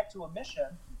to connect to a mission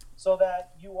so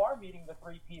that you are meeting the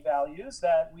 3P values,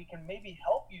 that we can maybe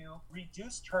help you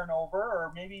reduce turnover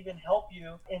or maybe even help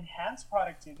you enhance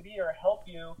productivity or help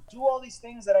you do all these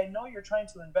things that I know you're trying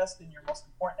to invest in your most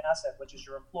important asset, which is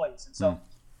your employees. And so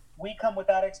we come with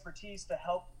that expertise to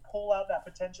help pull out that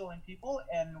potential in people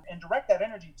and direct that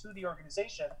energy to the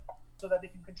organization so that they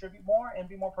can contribute more and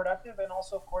be more productive and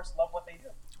also, of course, love what they do.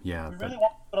 Yeah, we really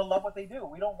want people to love what they do.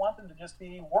 We don't want them to just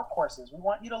be workhorses. We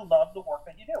want you to love the work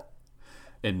that you do.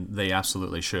 And they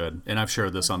absolutely should. And I've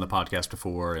shared this on the podcast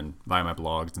before and via my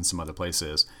blogs and some other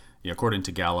places. According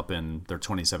to Gallup in their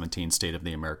 2017 State of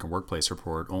the American Workplace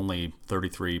report, only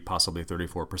 33, possibly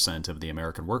 34% of the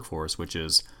American workforce, which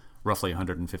is roughly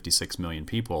 156 million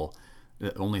people,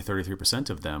 only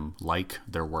 33% of them like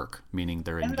their work, meaning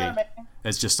they're engaged.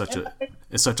 It's just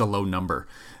such a low number.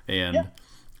 And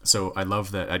so I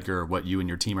love that, Edgar, what you and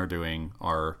your team are doing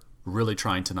are really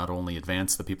trying to not only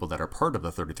advance the people that are part of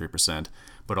the 33%,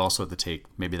 but also to take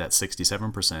maybe that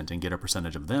 67% and get a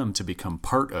percentage of them to become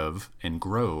part of and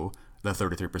grow the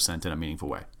 33% in a meaningful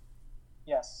way.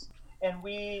 Yes. And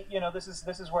we, this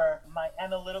is where my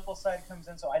analytical side comes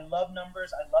in. So I love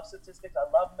numbers. I love statistics. I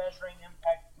love measuring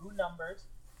impact through numbers.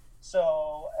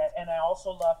 So, and I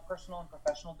also love personal and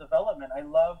professional development. I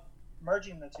love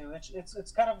merging the two.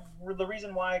 It's kind of the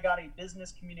reason why I got a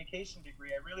business communication degree.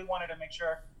 I really wanted to make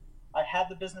sure I had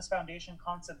the business foundation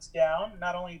concepts down,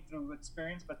 not only through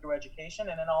experience, but through education,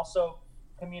 and then also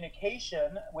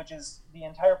communication, which is the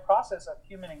entire process of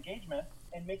human engagement,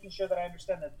 and making sure that I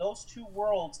understand that those two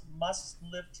worlds must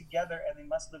live together and they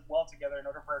must live well together in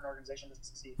order for an organization to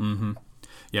succeed. Mm-hmm.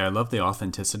 Yeah, I love the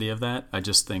authenticity of that. I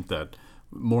just think that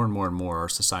more and more and more our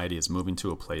society is moving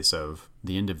to a place of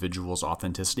the individual's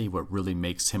authenticity, what really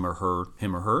makes him or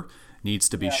her needs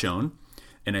to be shown.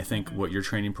 And I think what your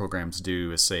training programs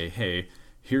do is say, hey,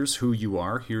 here's who you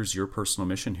are, here's your personal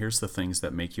mission, here's the things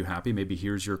that make you happy, maybe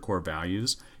here's your core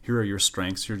values, here are your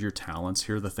strengths, here's your talents,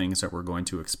 here are the things that we're going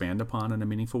to expand upon in a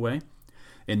meaningful way.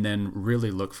 And then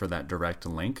really look for that direct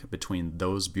link between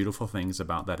those beautiful things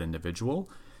about that individual,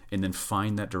 and then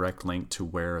find that direct link to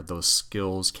where those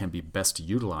skills can be best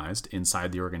utilized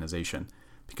inside the organization.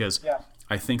 Because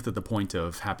I think that the point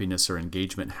of happiness or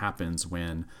engagement happens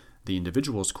when the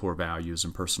individual's core values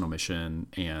and personal mission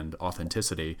and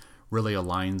authenticity really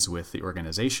aligns with the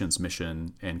organization's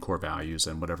mission and core values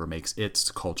and whatever makes its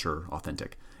culture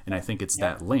authentic. And I think it's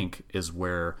that link is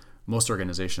where most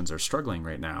organizations are struggling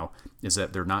right now, is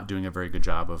that they're not doing a very good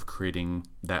job of creating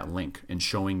that link and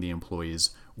showing the employees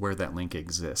where that link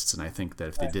exists. And I think that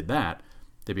if they did that,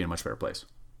 they'd be in a much better place.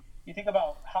 You think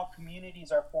about how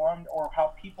communities are formed or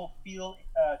how people feel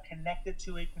connected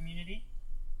to a community.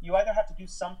 You either have to do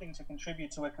something to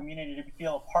contribute to a community to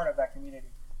feel a part of that community.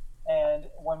 And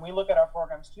when we look at our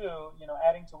programs too,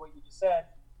 adding to what you just said,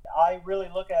 I really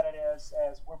look at it as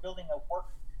we're building a work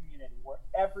community where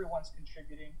everyone's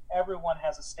contributing, everyone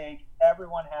has a stake,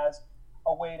 everyone has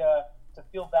a way to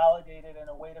feel validated and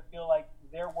a way to feel like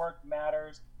their work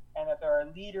matters, and that there are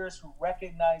leaders who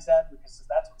recognize that, because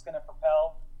that's what's going to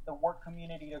propel the work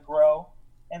community to grow.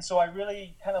 And so I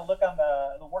really kind of look on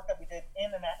the work that we did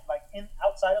in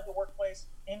outside of the workplace,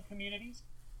 in communities,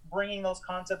 bringing those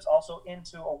concepts also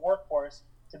into a workforce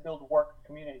to build work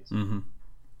communities. Mm-hmm.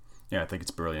 Yeah, I think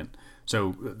it's brilliant.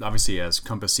 So obviously, as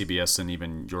Compass CBS and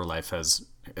even your life has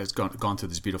gone through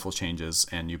these beautiful changes,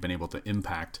 and you've been able to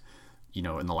impact, in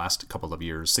the last couple of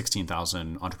years,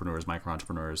 16,000 entrepreneurs, micro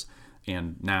entrepreneurs,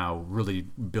 and now really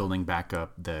building back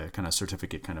up the kind of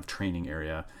certificate kind of training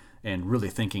area, and really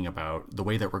thinking about the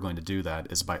way that we're going to do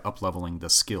that is by up-leveling the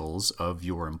skills of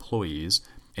your employees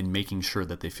and making sure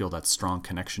that they feel that strong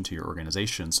connection to your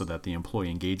organization so that the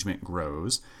employee engagement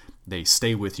grows. They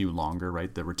stay with you longer,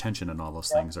 right? The retention and all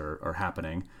those things are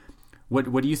happening.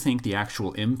 What do you think the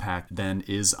actual impact then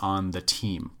is on the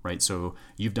team, right? So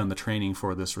you've done the training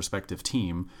for this respective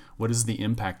team. What is the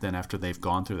impact then after they've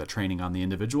gone through that training on the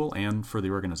individual and for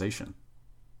the organization?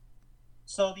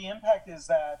 So the impact is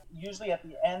that usually at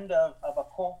the end of a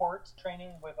cohort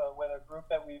training with a group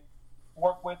that we've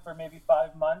worked with for maybe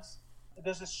 5 months,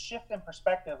 there's a shift in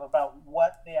perspective about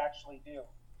what they actually do.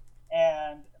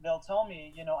 And they'll tell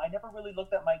me, I never really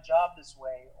looked at my job this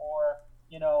way, or,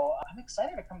 I'm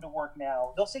excited to come to work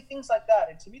now. They'll say things like that.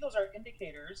 And to me, those are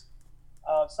indicators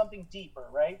of something deeper,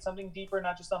 right? Something deeper,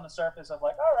 not just on the surface of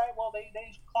like, all right, well, they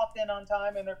clocked in on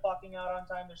time and they're clocking out on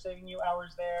time. They're saving you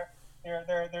hours there.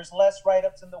 There's less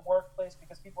write-ups in the workplace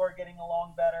because people are getting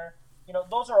along better.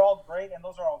 Those are all great, and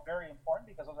those are all very important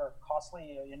because those are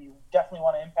costly, and you definitely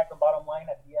want to impact the bottom line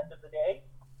at the end of the day.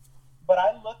 But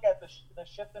I look at the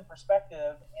shift in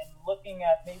perspective and looking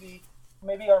at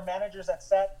maybe our managers that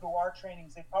sat through our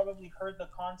trainings, they probably heard the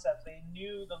concepts, they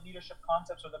knew the leadership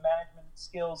concepts or the management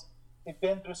skills. They've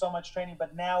been through so much training,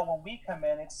 but now when we come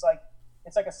in, it's like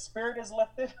a spirit is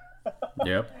lifted.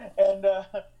 Yep.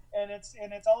 And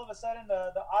it's all of a sudden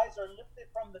the eyes are lifted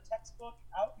from the textbook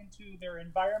out into their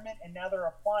environment, and now they're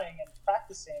applying and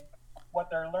practicing what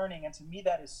they're learning. And to me,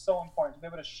 that is so important, to be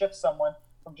able to shift someone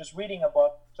from just reading a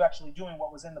book to actually doing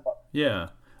what was in the book. Yeah,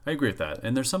 I agree with that.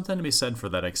 And there's something to be said for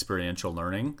that experiential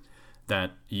learning.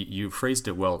 That you phrased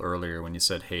it well earlier when you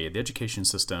said, hey, the education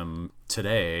system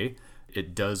today,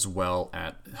 it does well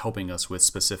at helping us with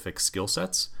specific skill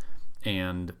sets.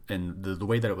 And the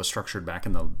way that it was structured back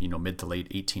in the mid to late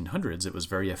 1800s, it was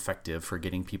very effective for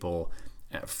getting people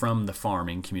from the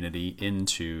farming community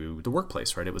into the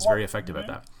workplace, right? It was very effective at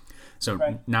that.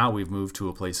 So now we've moved to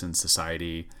a place in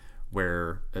society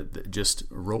where just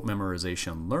rote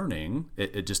memorization learning,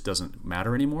 it just doesn't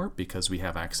matter anymore, because we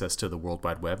have access to the World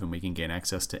Wide Web and we can gain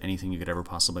access to anything you could ever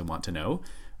possibly want to know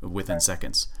within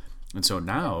seconds. And so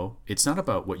now it's not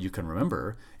about what you can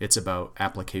remember, it's about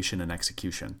application and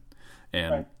execution.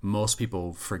 And most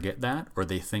people forget that, or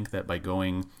they think that by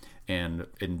going and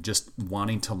just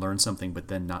wanting to learn something but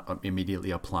then not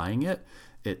immediately applying it,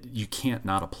 you can't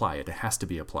not apply it. It has to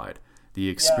be applied. The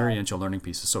experiential learning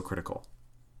piece is so critical.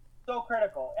 So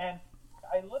critical. And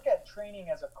I look at training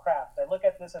as a craft. I look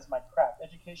at this as my craft.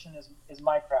 Education is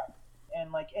my craft.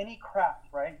 And like any craft,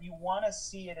 right, you want to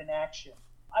see it in action.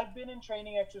 I've been in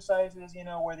training exercises,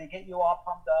 where they get you all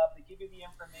pumped up, they give you the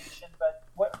information, but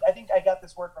what I think I got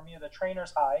this word from you, the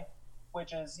trainer's high,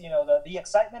 which is, the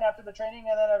excitement after the training,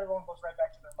 and then everyone goes right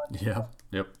back to their Monday.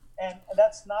 Yeah, yep. And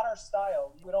that's not our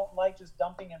style. We don't like just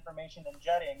dumping information and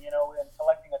jetting, and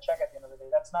collecting a check at the end of the day.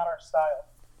 That's not our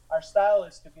style. Our style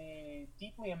is to be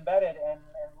deeply embedded and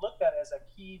looked at as a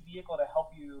key vehicle to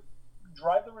help you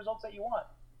drive the results that you want.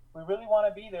 We really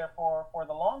want to be there for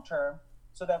the long term,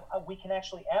 so that we can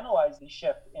actually analyze the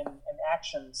shift in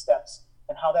action steps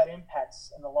and how that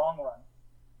impacts in the long run.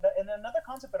 And another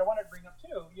concept that I wanted to bring up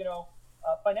too,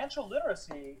 financial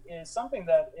literacy is something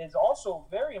that is also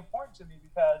very important to me,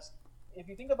 because if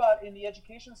you think about in the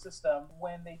education system,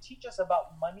 when they teach us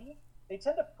about money, they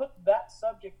tend to put that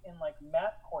subject in like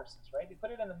math courses, right? They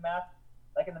put it in the math,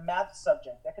 like in the math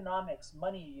subject, economics,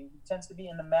 money tends to be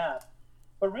in the math.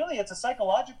 But really, it's a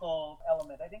psychological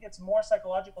element. I think it's more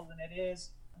psychological than it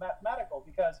is mathematical,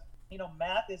 because,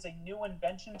 math is a new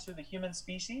invention to the human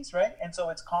species, right? And so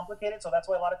it's complicated. So that's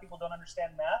why a lot of people don't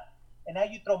understand math. And now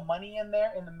you throw money in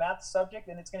there in the math subject,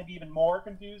 and it's going to be even more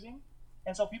confusing.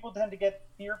 And so people tend to get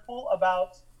fearful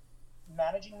about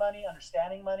managing money,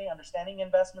 understanding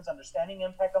investments, understanding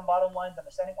impact on bottom lines,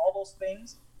 understanding all those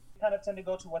things, kind of tend to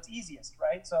go to what's easiest,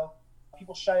 right? So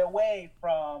people shy away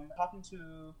from talking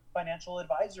to financial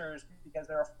advisors because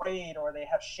they're afraid or they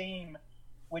have shame,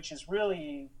 which is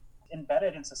really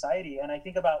embedded in society. And I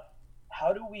think about,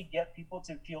 how do we get people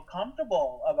to feel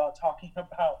comfortable about talking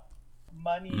about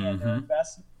money and their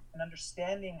investment and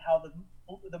understanding how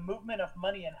the movement of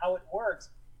money and how it works?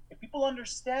 If people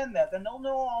understand that, then they'll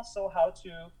know also how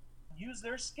to use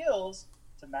their skills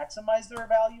to maximize their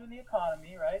value in the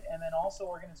economy, right? And then also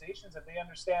organizations, if they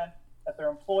understand that their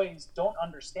employees don't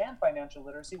understand financial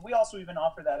literacy, we also even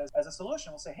offer that as a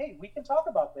solution. We'll say, hey, we can talk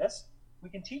about this. We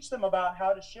can teach them about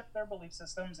how to shift their belief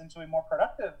systems into a more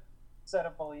productive set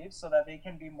of beliefs so that they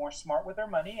can be more smart with their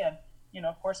money. And,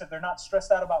 of course, if they're not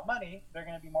stressed out about money, they're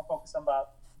going to be more focused about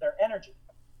their energy.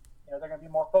 They're going to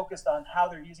be more focused on how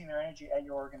they're using their energy at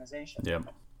your organization. Yeah.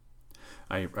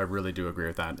 I really do agree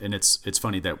with that. And it's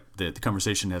funny that the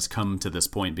conversation has come to this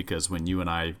point because when you and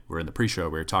I were in the pre-show,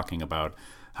 we were talking about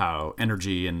how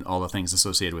energy and all the things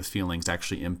associated with feelings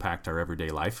actually impact our everyday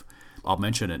life. I'll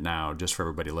mention it now just for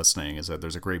everybody listening, is that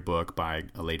there's a great book by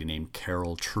a lady named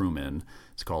Carol Trueman.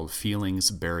 It's called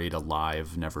Feelings Buried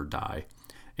Alive Never Die.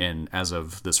 And as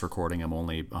of this recording, I'm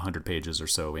only 100 pages or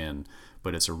so in,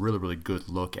 but it's a really, really good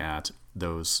look at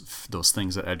those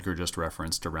things that Edgar just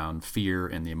referenced around fear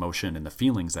and the emotion and the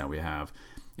feelings that we have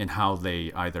and how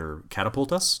they either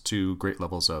catapult us to great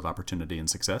levels of opportunity and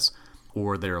success,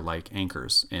 or they're like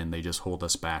anchors and they just hold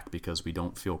us back because we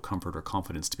don't feel comfort or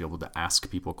confidence to be able to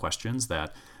ask people questions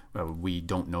that we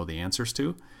don't know the answers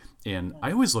to. And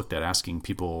I always looked at asking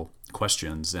people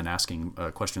questions and asking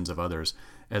questions of others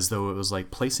as though it was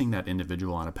like placing that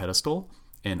individual on a pedestal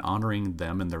and honoring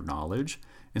them and their knowledge.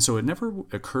 And so it never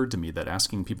occurred to me that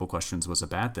asking people questions was a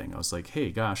bad thing. I was like,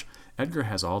 hey, gosh, Edgar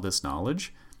has all this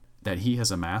knowledge that he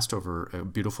has amassed over a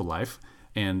beautiful life,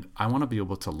 and I want to be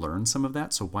able to learn some of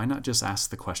that. So why not just ask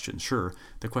the question? Sure,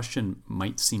 the question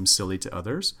might seem silly to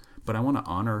others, but I want to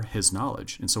honor his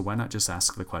knowledge. And so why not just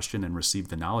ask the question and receive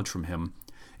the knowledge from him,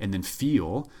 and then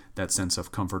feel that sense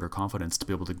of comfort or confidence to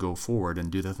be able to go forward and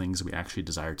do the things we actually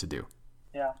desire to do.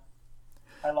 Yeah,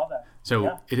 I love that.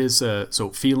 So it is, so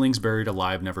Feelings Buried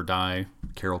Alive Never Die,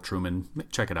 Carol Trueman.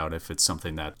 Check it out if it's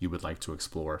something that you would like to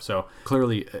explore. So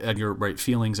clearly, Edgar, right,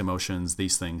 feelings, emotions,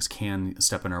 these things can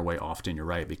step in our way often, you're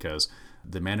right, because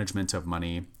the management of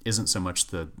money isn't so much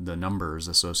the numbers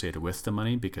associated with the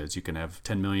money, because you can have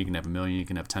 10 million, you can have a million, you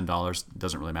can have $10. It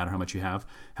doesn't really matter how much you have.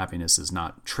 Happiness is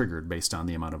not triggered based on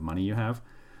the amount of money you have.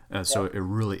 So it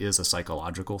really is a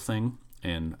psychological thing.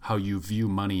 And how you view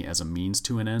money as a means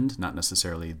to an end, not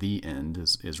necessarily the end,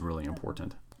 is really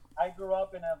important. I grew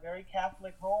up in a very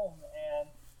Catholic home, and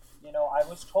I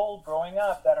was told growing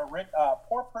up that a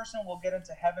poor person will get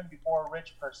into heaven before a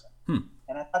rich person.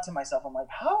 And I thought to myself, I'm like,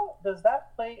 how does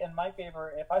that play in my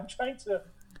favor if I'm trying to,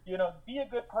 be a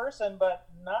good person, but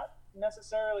not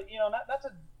necessarily, not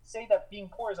to say that being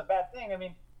poor is a bad thing. I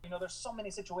mean, there's so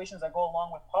many situations that go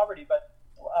along with poverty, but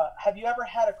have you ever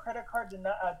had a credit card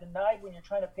denied when you're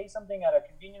trying to pay something at a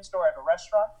convenience store, at a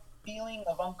restaurant? Feeling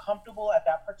of uncomfortable at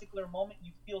that particular moment,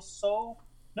 you feel so,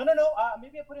 no,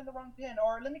 maybe I put in the wrong PIN,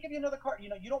 or let me give you another card.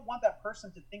 You don't want that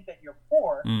person to think that you're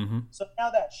poor. Mm-hmm. So now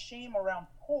that shame around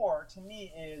poor, to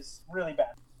me, is really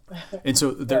bad. And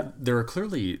so there are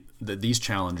clearly, these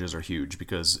challenges are huge,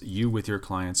 because you with your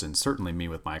clients, and certainly me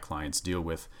with my clients, deal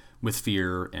with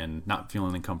fear and not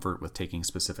feeling in comfort with taking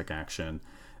specific action.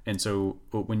 And so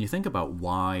when you think about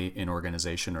why an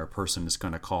organization or a person is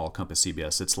going to call Compass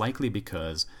CBS, it's likely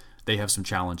because they have some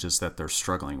challenges that they're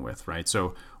struggling with, right?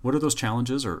 So what are those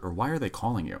challenges, or why are they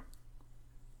calling you?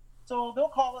 So they'll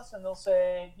call us and they'll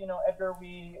say, Edgar,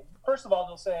 first of all,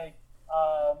 they'll say,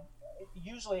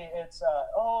 usually it's,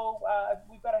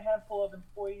 we've got a handful of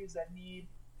employees that need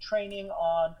training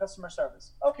on customer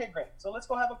service. Okay, great. So let's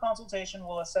go have a consultation.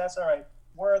 We'll assess, all right,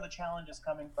 where are the challenges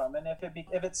coming from? And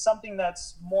if it's something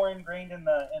that's more ingrained in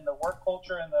the work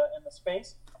culture, in the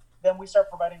space, then we start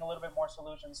providing a little bit more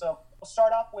solutions. So we'll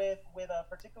start off with a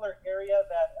particular area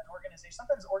that an organization,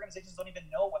 sometimes organizations don't even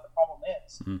know what the problem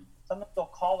is. Mm-hmm. Sometimes they'll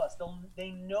call us.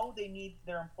 They know they need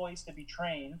their employees to be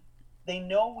trained. They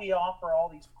know we offer all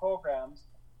these programs,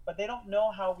 but they don't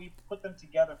know how we put them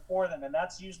together for them. And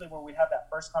that's usually where we have that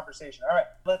first conversation. All right,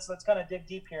 let's kind of dig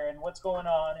deep here, and what's going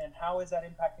on and how is that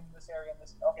impacting this area and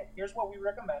this. Okay, here's what we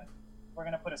recommend. We're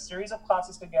going to put a series of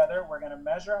classes together. We're going to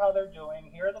measure how they're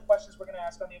doing. Here are the questions we're going to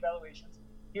ask on the evaluations.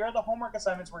 Here are the homework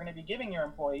assignments we're going to be giving your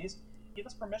employees. Give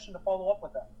us permission to follow up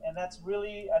with them. And that's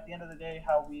really, at the end of the day,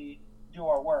 how we do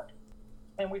our work.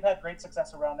 And we've had great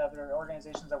success around that. There are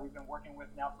organizations that we've been working with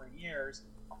now for years,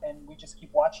 and we just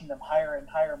keep watching them hire and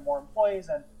hire more employees.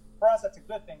 And for us, that's a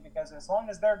good thing, because as long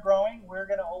as they're growing, we're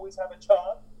going to always have a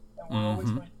job, and we're always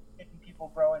going to be making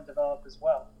people grow and develop as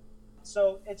well.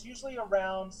 So it's usually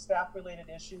around staff-related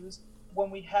issues. When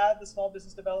we had the Small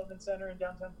Business Development Center in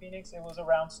downtown Phoenix, it was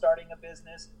around starting a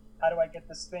business. How do I get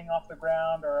this thing off the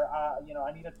ground? Or,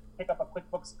 I need to pick up a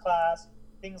QuickBooks class,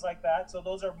 things like that. So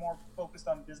those are more focused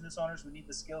on business owners who need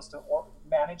the skills to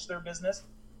manage their business.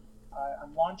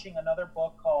 I'm launching another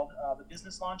book called The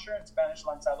Business Launcher, in Spanish,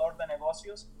 Lanzador de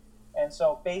Negocios. And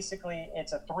so basically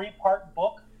it's a 3-part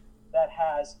book that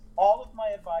has all of my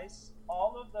advice,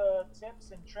 all of the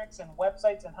tips and tricks and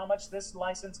websites and how much this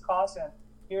license costs, and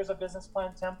here's a business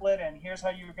plan template, and here's how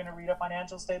you're going to read a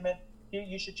financial statement.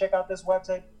 You should check out this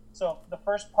website. So the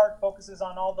first part focuses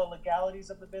on all the legalities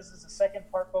of the business. The second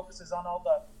part focuses on all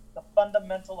the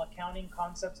fundamental accounting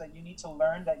concepts that you need to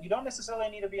learn, that you don't necessarily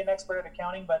need to be an expert at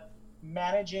accounting, but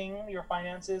managing your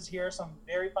finances, here are some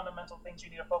very fundamental things you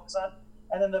need to focus on.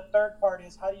 And then the third part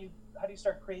is how do you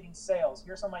start creating sales?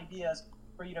 Here's some ideas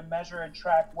for you to measure and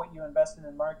track what you invest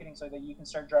in marketing so that you can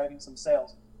start driving some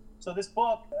sales. So this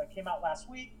book came out last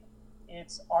week.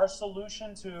 It's our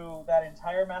solution to that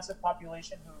entire massive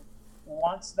population who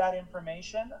wants that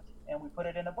information, and we put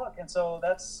it in a book. And so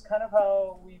that's kind of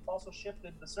how we've also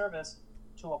shifted the service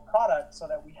to a product, so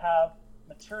that we have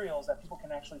materials that people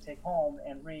can actually take home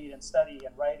and read and study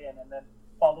and write in, and then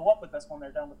follow up with us when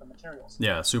they're done with the materials.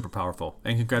 Yeah, super powerful.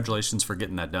 And congratulations for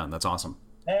getting that done. That's awesome.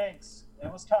 Thanks.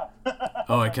 It was tough.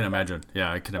 Oh, I can imagine.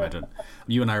 Yeah, I can imagine.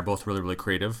 You and I are both really, really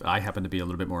creative. I happen to be a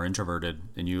little bit more introverted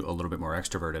and you a little bit more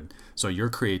extroverted. So your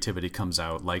creativity comes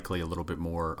out likely a little bit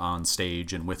more on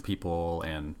stage and with people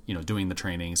and, doing the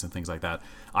trainings and things like that.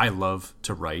 I love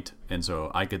to write. And so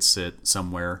I could sit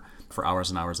somewhere for hours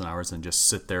and hours and hours and just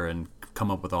sit there and come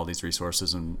up with all these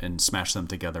resources and smash them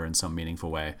together in some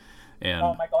meaningful way. And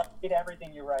oh my God, I read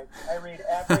everything you write. I read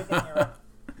everything you write.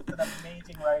 It's an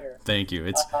amazing writer. Thank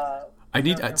you. I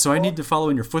need to follow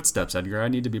in your footsteps, Edgar. I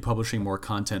need to be publishing more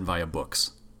content via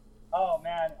books. Oh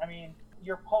man, I mean,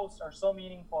 your posts are so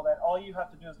meaningful that all you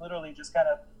have to do is literally just kind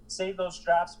of save those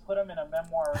drafts, put them in a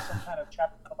memoir or some kind of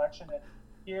chapter collection, and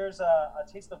here's a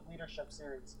Taste of Leadership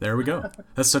series. There we go.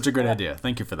 That's such a great idea.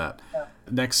 Thank you for that. Yeah.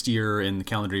 Next year, in the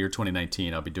calendar year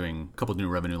 2019, I'll be doing a couple new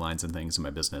revenue lines and things in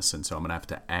my business, and so I'm going to have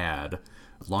to add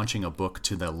launching a book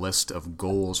to the list of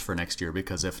goals for next year,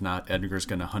 because if not, Edgar's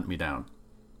going to hunt me down.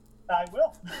 I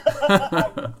will.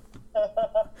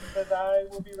 Because I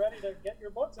will be ready to get your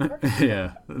books.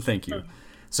 Yeah, thank you.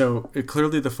 So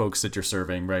clearly the folks that you're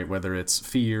serving, right, whether it's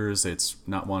fears, it's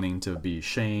not wanting to be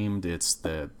shamed, it's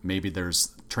maybe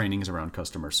there's trainings around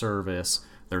customer service,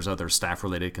 there's other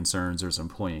staff-related concerns, there's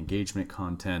employee engagement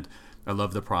content. I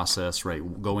love the process,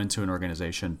 right? Go into an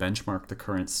organization, benchmark the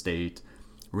current state,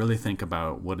 really think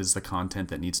about what is the content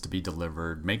that needs to be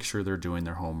delivered, make sure they're doing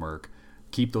their homework,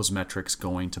 keep those metrics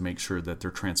going to make sure that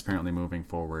they're transparently moving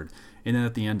forward, and then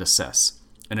at the end assess.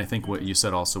 And I think what you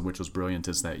said also, which was brilliant,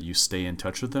 is that you stay in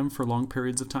touch with them for long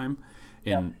periods of time.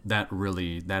 And that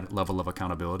level of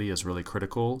accountability is really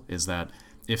critical, is that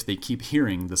if they keep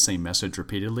hearing the same message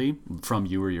repeatedly from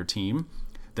you or your team,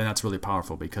 then that's really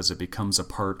powerful, because it becomes a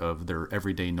part of their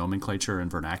everyday nomenclature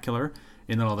and vernacular.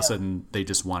 And then all of a sudden they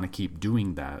just want to keep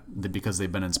doing that because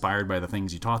they've been inspired by the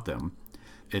things you taught them.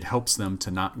 It helps them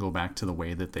to not go back to the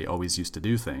way that they always used to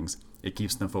do things. It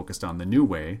keeps them focused on the new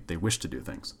way they wish to do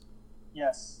things.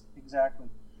 Yes, exactly.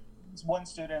 This one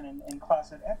student in class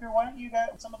said, Edgar, why don't you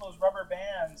get some of those rubber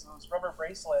bands, those rubber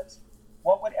bracelets?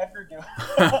 What would Edgar do?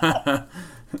 I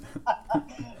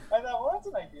thought, well, that's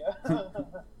an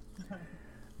idea.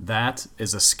 That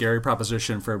is a scary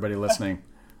proposition for everybody listening.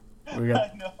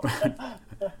 I know.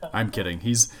 I'm kidding.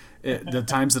 The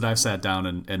times that I've sat down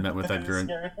and met with Edgar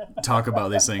and talk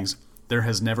about these things, there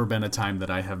has never been a time that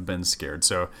I have been scared.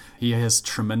 So he has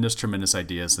tremendous, tremendous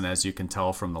ideas. And as you can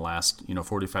tell from the last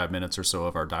 45 minutes or so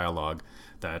of our dialogue,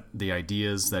 that the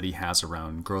ideas that he has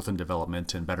around growth and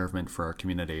development and betterment for our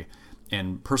community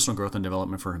and personal growth and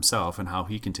development for himself and how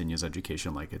he continues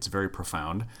education, it's very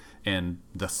profound. And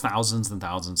the thousands and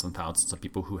thousands and thousands of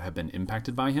people who have been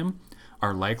impacted by him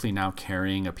are likely now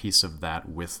carrying a piece of that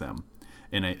with them.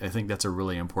 And I think that's a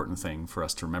really important thing for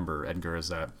us to remember, Edgar, is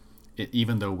that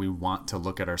even though we want to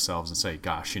look at ourselves and say,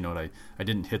 gosh, I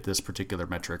didn't hit this particular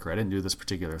metric, or I didn't do this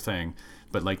particular thing.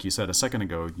 But like you said a second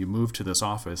ago, you move to this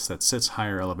office that sits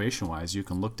higher elevation-wise. You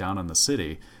can look down on the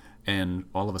city, and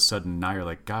all of a sudden now you're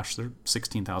like, gosh, there are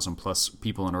 16,000 plus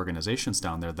people and organizations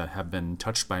down there that have been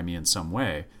touched by me in some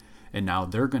way. and now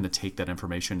they're going to take that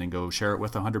information and go share it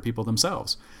with 100 people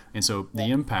themselves. And so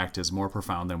the impact is more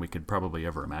profound than we could probably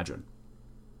ever imagine.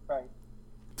 Right.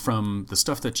 From the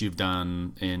stuff that you've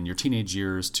done in your teenage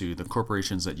years to the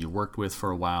corporations that you worked with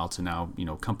for a while to now,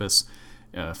 Compass,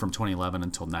 from 2011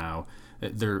 until now,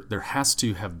 there has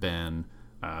to have been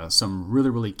some really,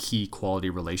 really key quality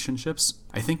relationships.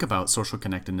 I think about social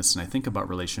connectedness, and I think about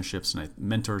relationships, and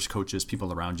mentors, coaches,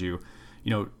 people around you.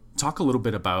 Talk a little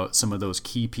bit about some of those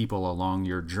key people along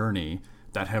your journey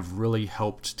that have really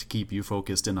helped to keep you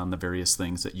focused in on the various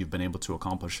things that you've been able to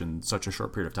accomplish in such a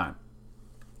short period of time.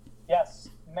 Yes,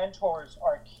 mentors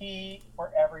are key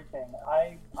for everything.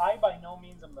 I by no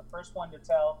means am the first one to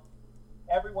tell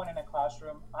everyone in a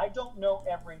classroom, I don't know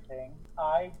everything.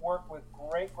 I work with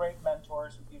great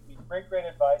mentors who give me great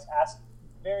advice, ask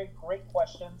very great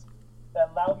questions that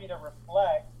allow me to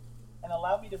reflect and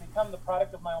allow me to become the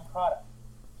product of my own product.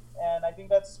 And I think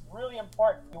that's really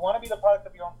important. You want to be the product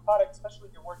of your own product, especially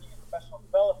if you're working in professional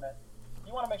development.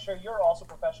 You want to make sure you're also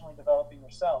professionally developing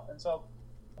yourself. And so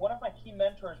one of my key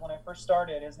mentors when I first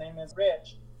started, his name is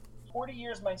Rich, 40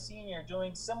 years my senior,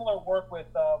 doing similar work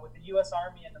with the U.S.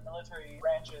 Army and the military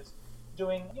branches,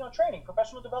 doing training,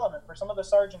 professional development for some of the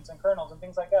sergeants and colonels and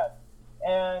things like that.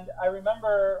 And I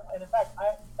remember, and in fact,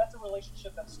 that's a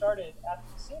relationship that started at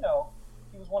the casino.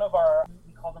 He was one of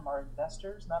we called them our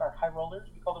investors, not our high rollers.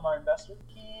 We called them our investors.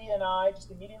 He and I just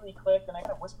immediately clicked, and I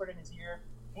kind of whispered in his ear,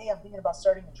 hey, I'm thinking about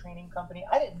starting a training company.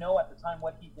 I didn't know at the time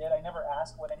what he did. I never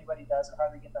asked what anybody does and how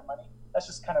they get their money. That's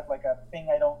just kind of like a thing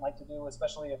I don't like to do,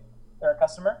 especially if they're a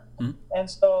customer. Mm-hmm.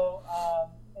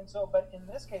 But in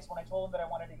this case, when I told him that I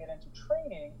wanted to get into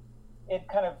training, it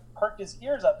kind of perked his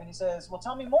ears up, and he says, well,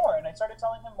 tell me more. And I started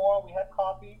telling him more. We had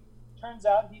coffee. Turns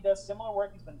out he does similar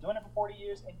work. He's been doing it for 40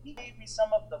 years, and he gave me some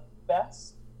of the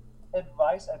best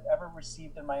advice I've ever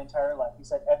received in my entire life. He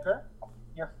said, Edgar,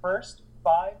 your first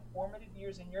 5 formative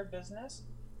years in your business,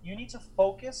 you need to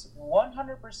focus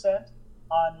 100%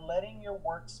 on letting your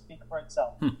work speak for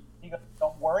itself. He goes,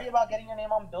 don't worry about getting your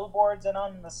name on billboards and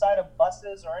on the side of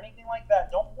buses or anything like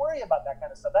that. Don't worry about that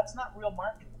kind of stuff. That's not real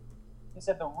marketing. He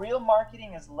said the real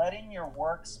marketing is letting your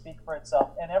work speak for itself.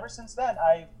 And ever since then,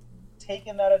 I've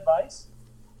taken that advice,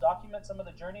 document some of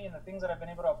the journey and the things that I've been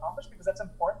able to accomplish, because that's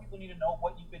important. People need to know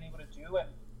what you've been able to do and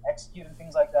execute and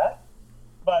things like that.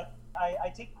 But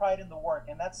I take pride in the work,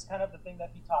 and that's kind of the thing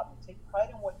that he taught me. Take pride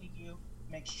in what you do.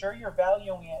 Make sure you're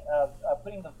valuing it,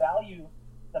 putting the value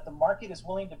that the market is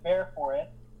willing to bear for it,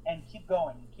 and keep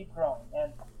going and keep growing.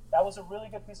 And that was a really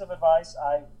good piece of advice.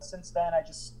 Since then,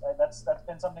 that's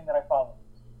been something that I follow.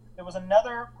 There was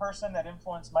another person that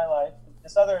influenced my life.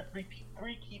 This other three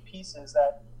key pieces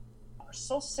that are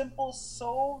so simple,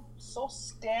 so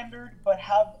standard, but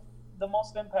have the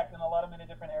most impact in many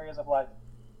different areas of life.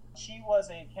 She was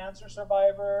a cancer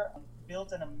survivor,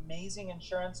 built an amazing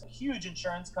a huge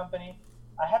insurance company.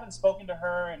 I haven't spoken to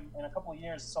her in a couple of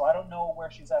years, so I don't know where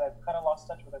she's at. I've kind of lost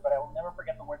touch with her, but I will never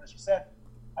forget the word that she said.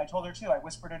 I told her too, I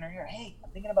whispered in her ear, hey,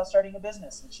 I'm thinking about starting a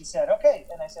business. And she said, okay.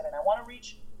 And I said, and I want to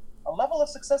reach a level of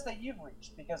success that you've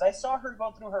reached, because I saw her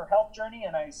go through her health journey,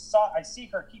 and I see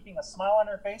her keeping a smile on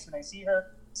her face, and I see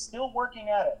her still working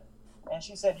at it. And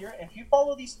she said, if you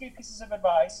follow these 3 pieces of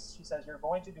advice, she says, you're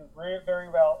going to do very, very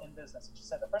well in business. And she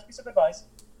said, the first piece of advice,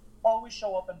 always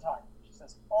show up on time. She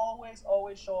says, always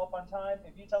show up on time.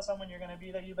 If you tell someone you're going to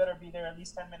be there, you better be there at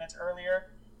least 10 minutes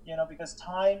earlier, because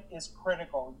time is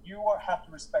critical. You have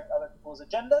to respect other people's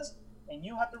agendas, and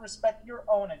you have to respect your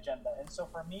own agenda. And so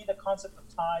for me, the concept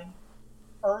of time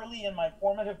early in my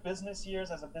formative business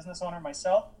years as a business owner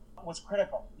myself was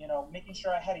critical, making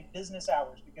sure I had a business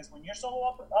hours, because when you're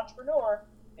solo entrepreneur,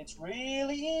 it's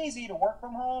really easy to work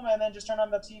from home and then just turn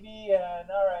on the TV and,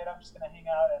 all right, I'm just going to hang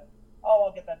out and,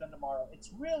 I'll get that done tomorrow.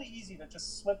 It's really easy to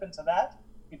just slip into that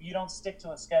if you don't stick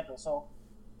to a schedule. So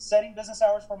setting business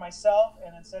hours for myself,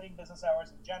 and then setting business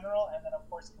hours in general, and then, of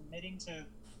course, committing to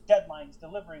deadlines,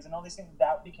 deliveries, and all these things,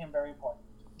 that became very important.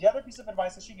 The other piece of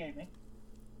advice that she gave me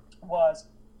was,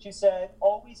 she said,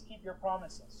 always keep your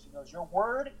promises. She goes, your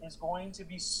word is going to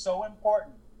be so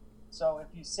important. So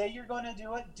if you say you're going to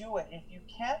do it, do it. If you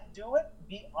can't do it,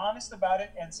 be honest about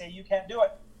it and say you can't do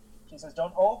it. She says,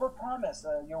 don't overpromise.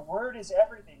 Your word is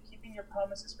everything. Keeping your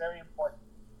promise is very important.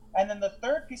 And then the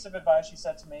third piece of advice she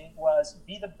said to me was,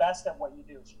 be the best at what you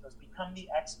do. She goes, become the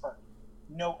expert.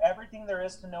 Know everything there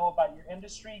is to know about your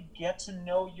industry. Get to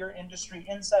know your industry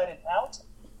inside and out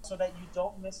so that you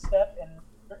don't misstep, and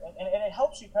it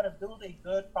helps you kind of build a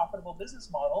good, profitable business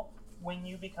model when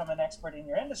you become an expert in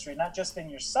your industry, not just in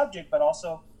your subject, but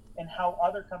also in how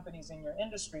other companies in your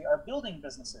industry are building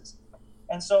businesses.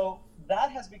 And so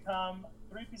that has become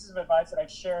three pieces of advice that I've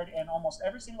shared in almost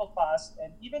every single class,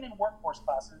 and even in workforce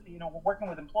classes, working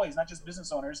with employees, not just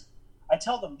business owners. I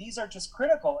tell them these are just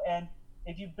critical. And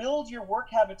if you build your work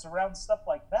habits around stuff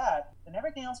like that, then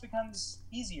everything else becomes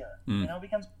easier,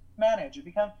 becomes managed. It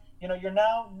becomes, you're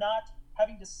now not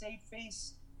having to save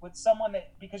face with someone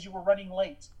because you were running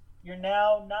late. You're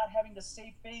now not having to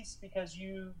save face because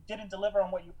you didn't deliver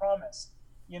on what you promised.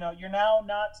 You're now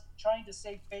not trying to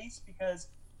save face because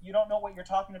you don't know what you're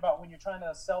talking about when you're trying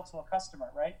to sell to a customer,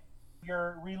 right?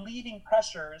 You're relieving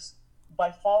pressures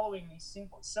by following these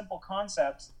simple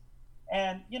concepts.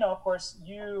 And, of course,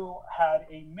 you had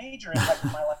a major impact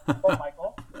in my life,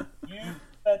 Michael. You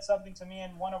said something to me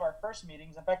in one of our first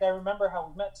meetings. In fact, I remember how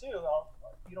we met, too.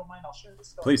 If you don't mind, I'll share this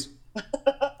story. Please.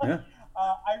 Yeah.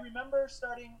 I remember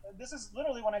this is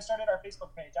literally when I started our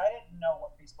Facebook page. I didn't know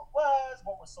what Facebook was,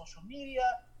 what was social media.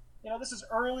 This is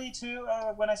early, too,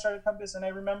 when I started Compass. And I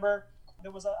remember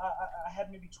there was I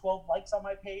had maybe 12 likes on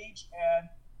my page, and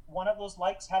one of those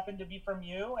likes happened to be from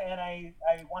you, and I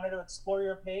wanted to explore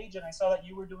your page, and I saw that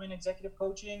you were doing executive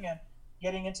coaching and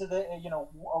getting into the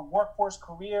a workforce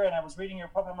career, and I was reading your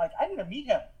profile. I'm like, I need to meet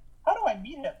him. How do I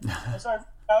meet him? And so I reached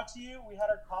out to you. We had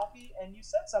our coffee, and you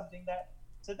said something that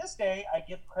to this day I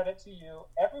give credit to you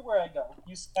everywhere I go.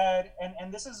 You said,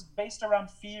 and this is based around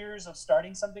fears of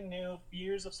starting something new,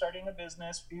 fears of starting a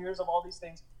business, fears of all these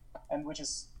things, and which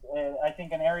is I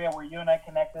think an area where you and I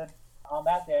connected. On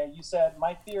that day, you said,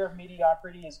 my fear of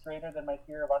mediocrity is greater than my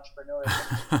fear of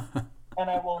entrepreneurship. And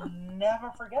I will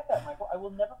never forget that, Michael. I will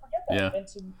never forget that. Yeah.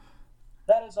 And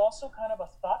that is also kind of a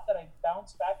thought that I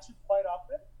bounce back to quite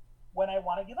often when I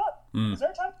want to give up. Because there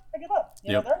are times I give up.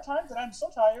 There are times that I'm so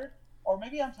tired, or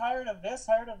maybe I'm tired of this,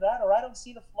 tired of that, or I don't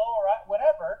see the flow, or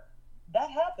whatever. That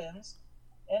happens,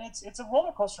 and it's a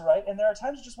roller coaster, right? And there are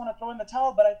times you just want to throw in the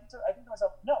towel, but I think to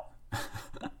myself, no.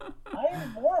 I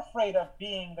am more afraid of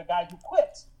being the guy who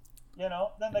quits,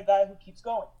 than the guy who keeps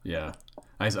going. Yeah,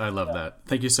 I love that.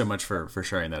 Thank you so much for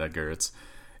sharing that, Edgar.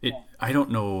 I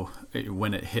don't know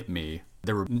when it hit me.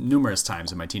 There were numerous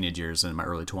times in my teenage years and in my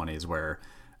early 20s where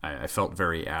I felt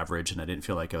very average and I didn't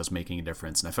feel like I was making a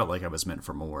difference, and I felt like I was meant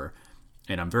for more.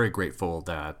 And I'm very grateful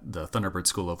that the Thunderbird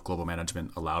School of Global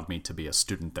Management allowed me to be a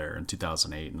student there in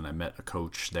 2008, and I met a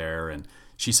coach there, and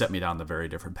she set me down the very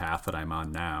different path that I'm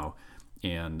on now.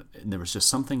 And there was just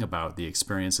something about the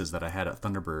experiences that I had at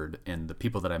Thunderbird and the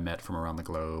people that I met from around the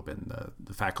globe and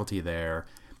the faculty there.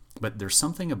 But there's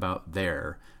something about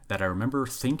there that I remember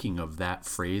thinking of that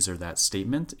phrase or that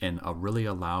statement and really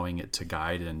allowing it to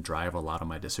guide and drive a lot of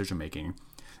my decision making.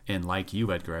 And like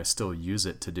you, Edgar, I still use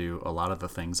it to do a lot of the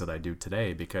things that I do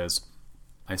today, because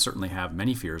I certainly have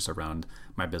many fears around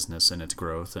my business and its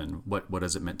growth and what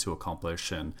is it meant to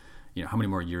accomplish, and how many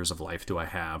more years of life do I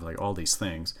have, like all these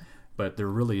things. But there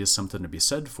really is something to be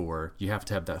said for, you have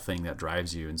to have that thing that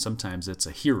drives you. And sometimes it's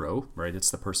a hero, right? It's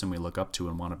the person we look up to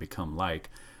and want to become like.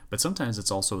 But sometimes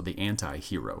it's also the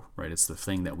anti-hero, right? It's the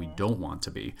thing that we don't want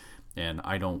to be. And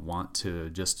I don't want to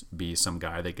just be some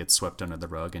guy that gets swept under the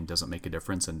rug and doesn't make a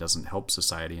difference and doesn't help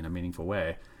society in a meaningful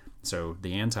way. So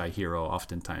the anti-hero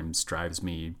oftentimes drives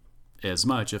me as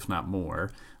much, if not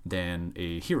more, than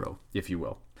a hero, if you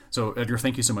will. So Edgar,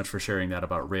 thank you so much for sharing that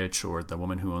about Rich or the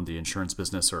woman who owned the insurance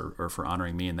business, or for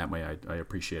honoring me in that way. I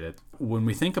appreciate it. When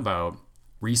we think about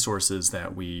resources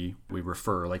that we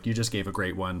refer, like you just gave a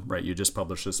great one, right? You just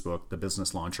published this book, The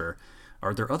Business Launcher.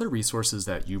 Are there other resources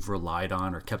that you've relied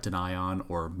on or kept an eye on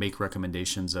or make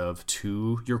recommendations of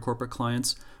to your corporate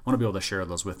clients? I want to be able to share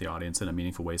those with the audience in a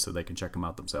meaningful way so they can check them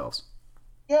out themselves.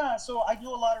 Yeah, so I do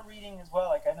a lot of reading as well.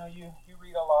 Like I know you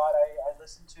read a lot. I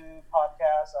listen to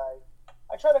podcasts.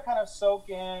 I try to kind of soak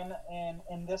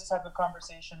in this type of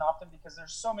conversation often because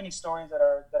there's so many stories that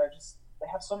are just, they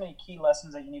have so many key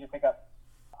lessons that you need to pick up.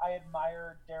 I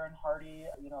admire Darren Hardy,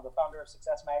 the founder of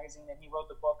Success Magazine, and he wrote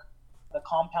the book, The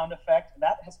Compound Effect.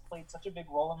 That has played such a big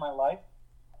role in my life.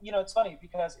 It's funny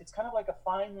because it's kind of like a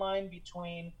fine line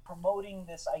between promoting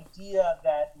this idea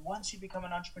that once you become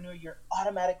an entrepreneur, you're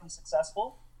automatically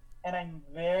successful. And I'm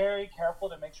very careful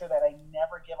to make sure that I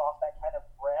never give off that kind of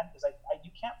brand because you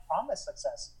can't promise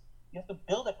success. You have to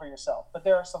build it for yourself. But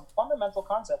there are some fundamental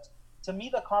concepts. To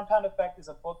me, The Compound Effect is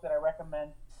a book that I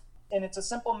recommend. And it's a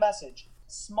simple message.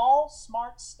 Small,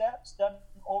 smart steps done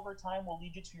over time will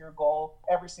lead you to your goal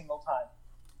every single time.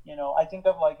 I think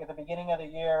of like at the beginning of the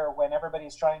year when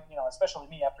everybody's trying, especially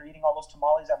me after eating all those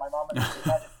tamales at my mom and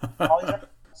dad's.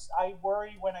 I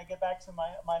worry when I get back to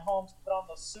my home to put on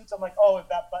those suits. I'm like, oh, if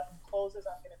that button closes,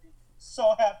 I'm going to be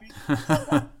so happy. If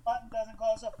that button doesn't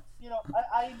close. So,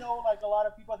 I know like a lot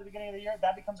of people at the beginning of the year,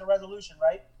 that becomes a resolution,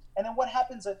 right? And then what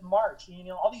happens at March? You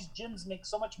know, all these gyms make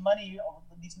so much money,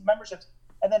 these memberships,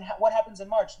 and then what happens in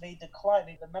March? They decline.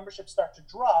 The memberships start to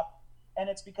drop, and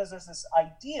it's because there's this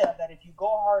idea that if you go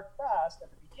hard fast at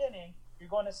the beginning, you're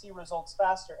going to see results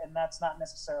faster, and that's not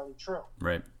necessarily true.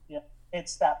 Right. Yeah,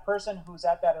 it's that person who's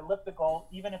at that elliptical,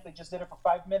 even if they just did it for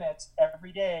 5 minutes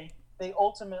every day, they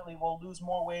ultimately will lose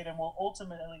more weight and will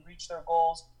ultimately reach their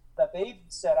goals that they've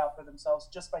set out for themselves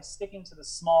just by sticking to the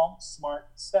small, smart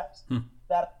steps.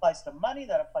 That applies to money,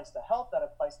 that applies to health, that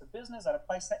applies to business, that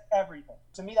applies to everything.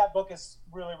 To me, that book is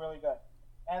really, really good.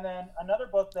 And then another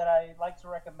book that I like to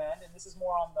recommend, and this is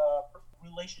more on the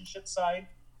relationship side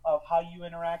of how you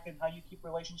interact and how you keep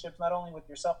relationships, not only with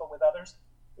yourself, but with others,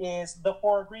 is The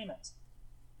Four Agreements.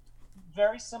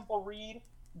 Very simple read.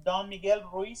 Don Miguel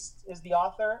Ruiz is the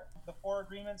author. The Four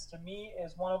Agreements, to me,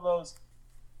 is one of those,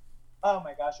 oh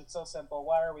my gosh, it's so simple.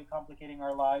 Why are we complicating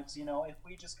our lives? You know, if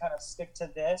we just kind of stick to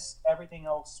this, everything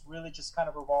else really just kind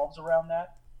of revolves around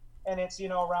that. And it's, you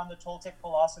know, around the Toltec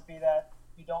philosophy that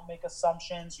you don't make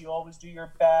assumptions, you always do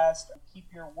your best, keep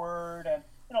your word, and,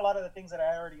 you know, a lot of the things that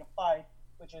I already applied,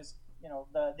 which is, you know,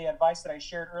 the advice that I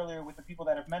shared earlier with the people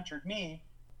that have mentored me,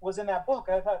 was in that book.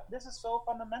 I thought, this is so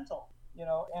fundamental, you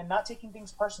know, and not taking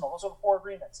things personal. Those are the Four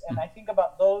Agreements. And I think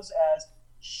about those as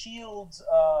shields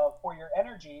for your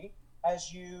energy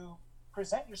as you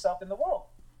present yourself in the world.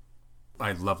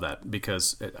 I love that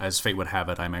because, as fate would have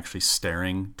it, I'm actually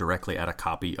staring directly at a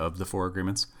copy of the Four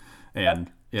Agreements.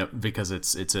 And yeah, because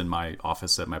it's in my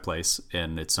office at my place,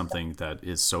 and it's something that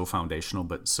is so foundational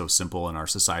but so simple, and our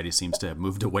society seems to have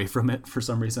moved away from it for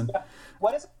some reason. Yeah.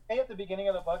 What does it say at the beginning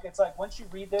of the book? It's like, once you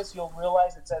read this, you'll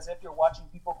realize it's as if you're watching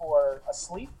people who are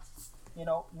asleep, you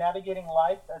know, navigating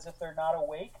life as if they're not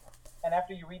awake. And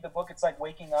after you read the book, it's like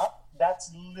waking up.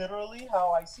 That's literally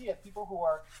how I see it. People who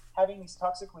are having these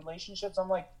toxic relationships, I'm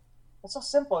like, it's so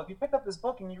simple. If you picked up this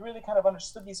book and you really kind of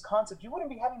understood these concepts, you wouldn't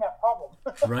be having that problem.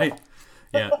 Right.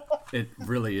 Yeah, it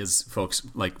really is, folks,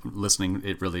 like listening,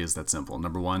 it really is that simple.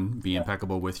 Number one, be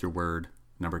impeccable with your word.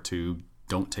 Number two,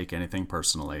 don't take anything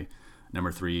personally.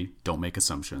 Number three, don't make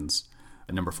assumptions.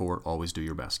 And number four, always do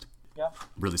your best. Yeah.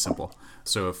 Really simple.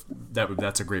 So if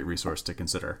that's a great resource to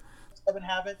consider. 7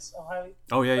 Habits of Highly.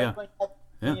 Oh, yeah. Franklin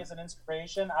Covey is an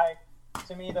inspiration.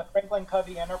 To me, the Franklin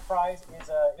Covey Enterprise is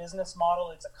a business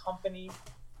model. It's a company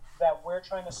that we're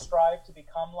trying to strive to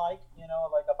become like, you know,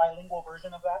 like a bilingual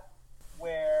version of that,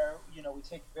 where, you know, we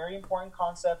take very important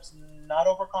concepts, not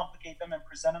overcomplicate them, and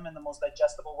present them in the most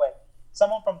digestible way.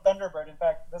 Someone from Thunderbird, in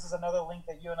fact, this is another link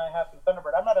that you and I have through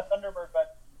Thunderbird. I'm not a Thunderbird,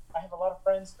 but I have a lot of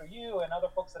friends through you and other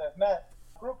folks that I've met.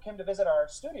 A group came to visit our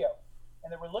studio,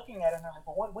 and they were looking at it, and they're like,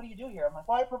 well, what do you do here? I'm like,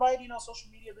 well, I provide, you know, social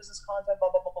media, business content,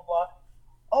 blah, blah, blah, blah, blah.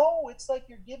 Oh, it's like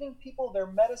you're giving people their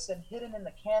medicine hidden in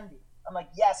the candy. I'm like,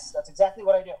 yes, that's exactly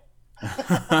what I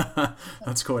do.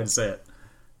 That's cool way to say it.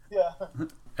 Yeah.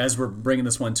 As we're bringing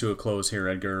this one to a close here,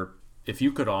 Edgar, if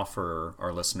you could offer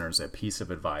our listeners a piece of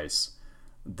advice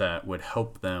that would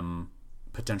help them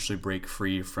potentially break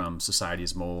free from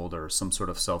society's mold or some sort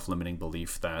of self-limiting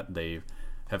belief that they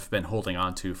have been holding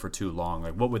on to for too long,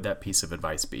 like what would that piece of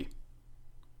advice be?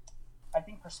 I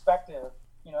think perspective.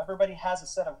 You know, everybody has a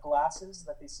set of glasses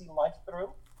that they see life through.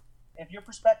 If your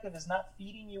perspective is not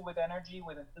feeding you with energy,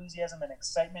 with enthusiasm and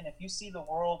excitement, if you see the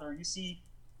world or you see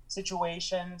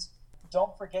situations,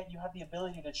 don't forget you have the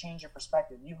ability to change your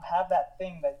perspective. You have that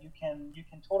thing that you can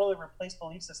totally replace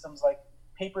belief systems like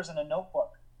papers in a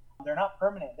notebook. They're not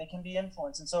permanent. They can be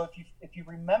influenced. And so if you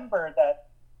remember that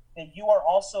you are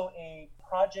also a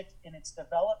project in its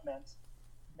development,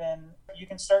 then you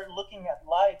can start looking at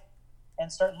life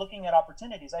and start looking at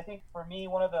opportunities. I think for me,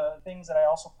 one of the things that I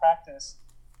also practice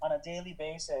on a daily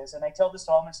basis, and I tell this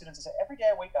to all my students, I say every day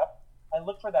I wake up, I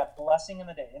look for that blessing in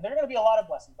the day. And there are going to be a lot of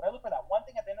blessings, but I look for that one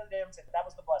thing at the end of the day. I'm going to say, that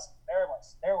was the blessing. There it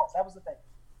was. That was the thing.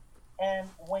 And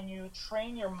when you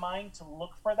train your mind to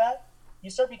look for that, you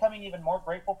start becoming even more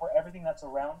grateful for everything that's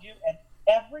around you. And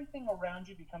everything around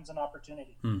you becomes an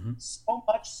opportunity. Mm-hmm. So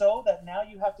much so that now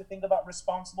you have to think about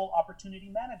responsible opportunity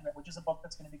management, which is a book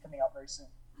that's going to be coming out very soon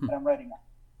that I'm writing now.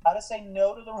 How to say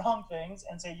no to the wrong things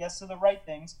and say yes to the right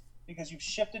things, because you've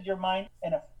shifted your mind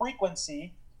in a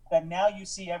frequency that now you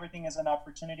see everything as an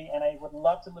opportunity. And I would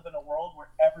love to live in a world where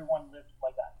everyone lived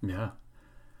like that. Yeah.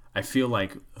 I feel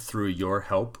like through your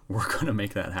help, we're going to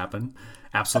make that happen.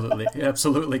 Absolutely.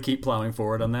 Absolutely keep plowing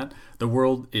forward on that. The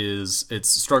world it's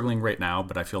struggling right now,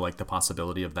 but I feel like the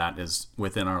possibility of that is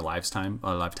within our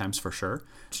lifetimes for sure.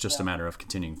 It's just a matter of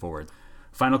continuing forward.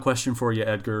 Final question for you,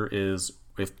 Edgar, is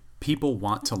if people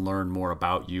want to learn more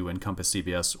about you and Compass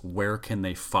CVS, where can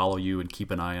they follow you and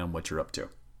keep an eye on what you're up to?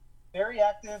 Very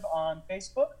active on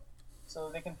Facebook. So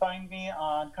they can find me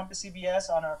on Compass CBS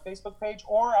on our Facebook page,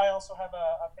 or I also have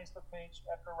a Facebook page,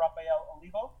 Edgar Rafael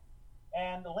Olivo.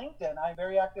 And LinkedIn, I'm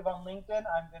very active on LinkedIn.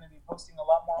 I'm going to be posting a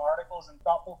lot more articles and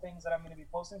thoughtful things that I'm going to be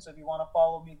posting. So if you want to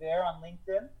follow me there on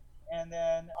LinkedIn, and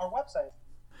then our website.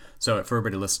 So for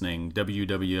everybody listening,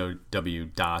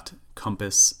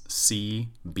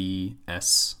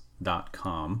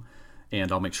 www.compasscbs.com. And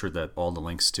I'll make sure that all the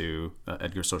links to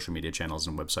Edgar's social media channels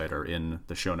and website are in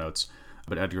the show notes.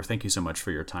 But Edgar, thank you so much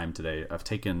for your time today. I've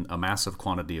taken a massive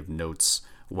quantity of notes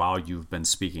while you've been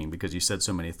speaking because you said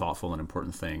so many thoughtful and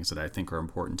important things that I think are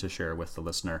important to share with the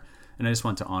listener. And I just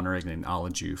want to honor and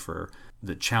acknowledge you for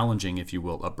the challenging, if you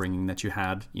will, upbringing that you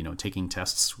had, taking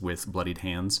tests with bloodied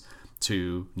hands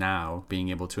to now being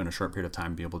able to, in a short period of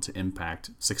time, be able to impact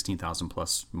 16,000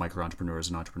 plus micro entrepreneurs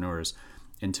and entrepreneurs,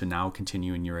 into now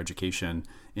continuing your education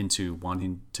into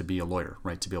wanting to be a lawyer,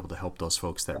 right? To be able to help those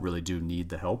folks that really do need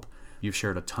the help. You've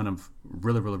shared a ton of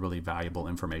really, really, really valuable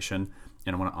information,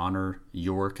 and I want to honor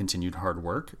your continued hard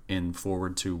work and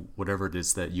forward to whatever it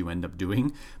is that you end up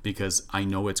doing, because I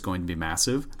know it's going to be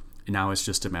massive. And now it's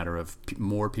just a matter of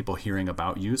more people hearing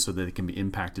about you so that they can be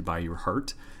impacted by your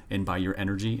heart and by your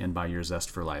energy and by your zest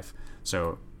for life.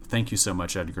 So thank you so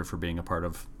much, Edgar, for being a part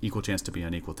of Equal Chance to Be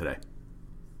Unequal today.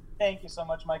 Thank you so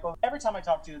much, Michael. Every time I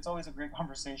talk to you, it's always a great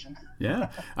conversation.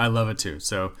 Yeah, I love it too.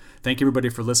 So thank you, everybody,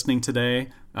 for listening today.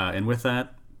 And with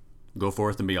that, go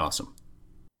forth and be awesome.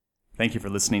 Thank you for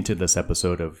listening to this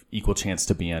episode of Equal Chance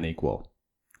to Be Unequal.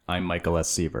 I'm Michael S.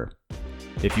 Seaver.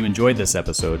 If you enjoyed this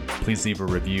episode, please leave a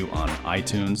review on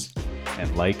iTunes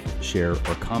and like, share,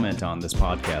 or comment on this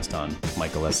podcast on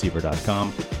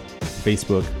michaelsseaver.com,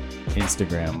 Facebook,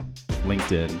 Instagram,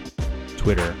 LinkedIn,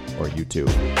 Twitter, or YouTube.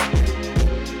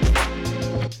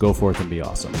 Go forth and be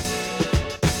awesome.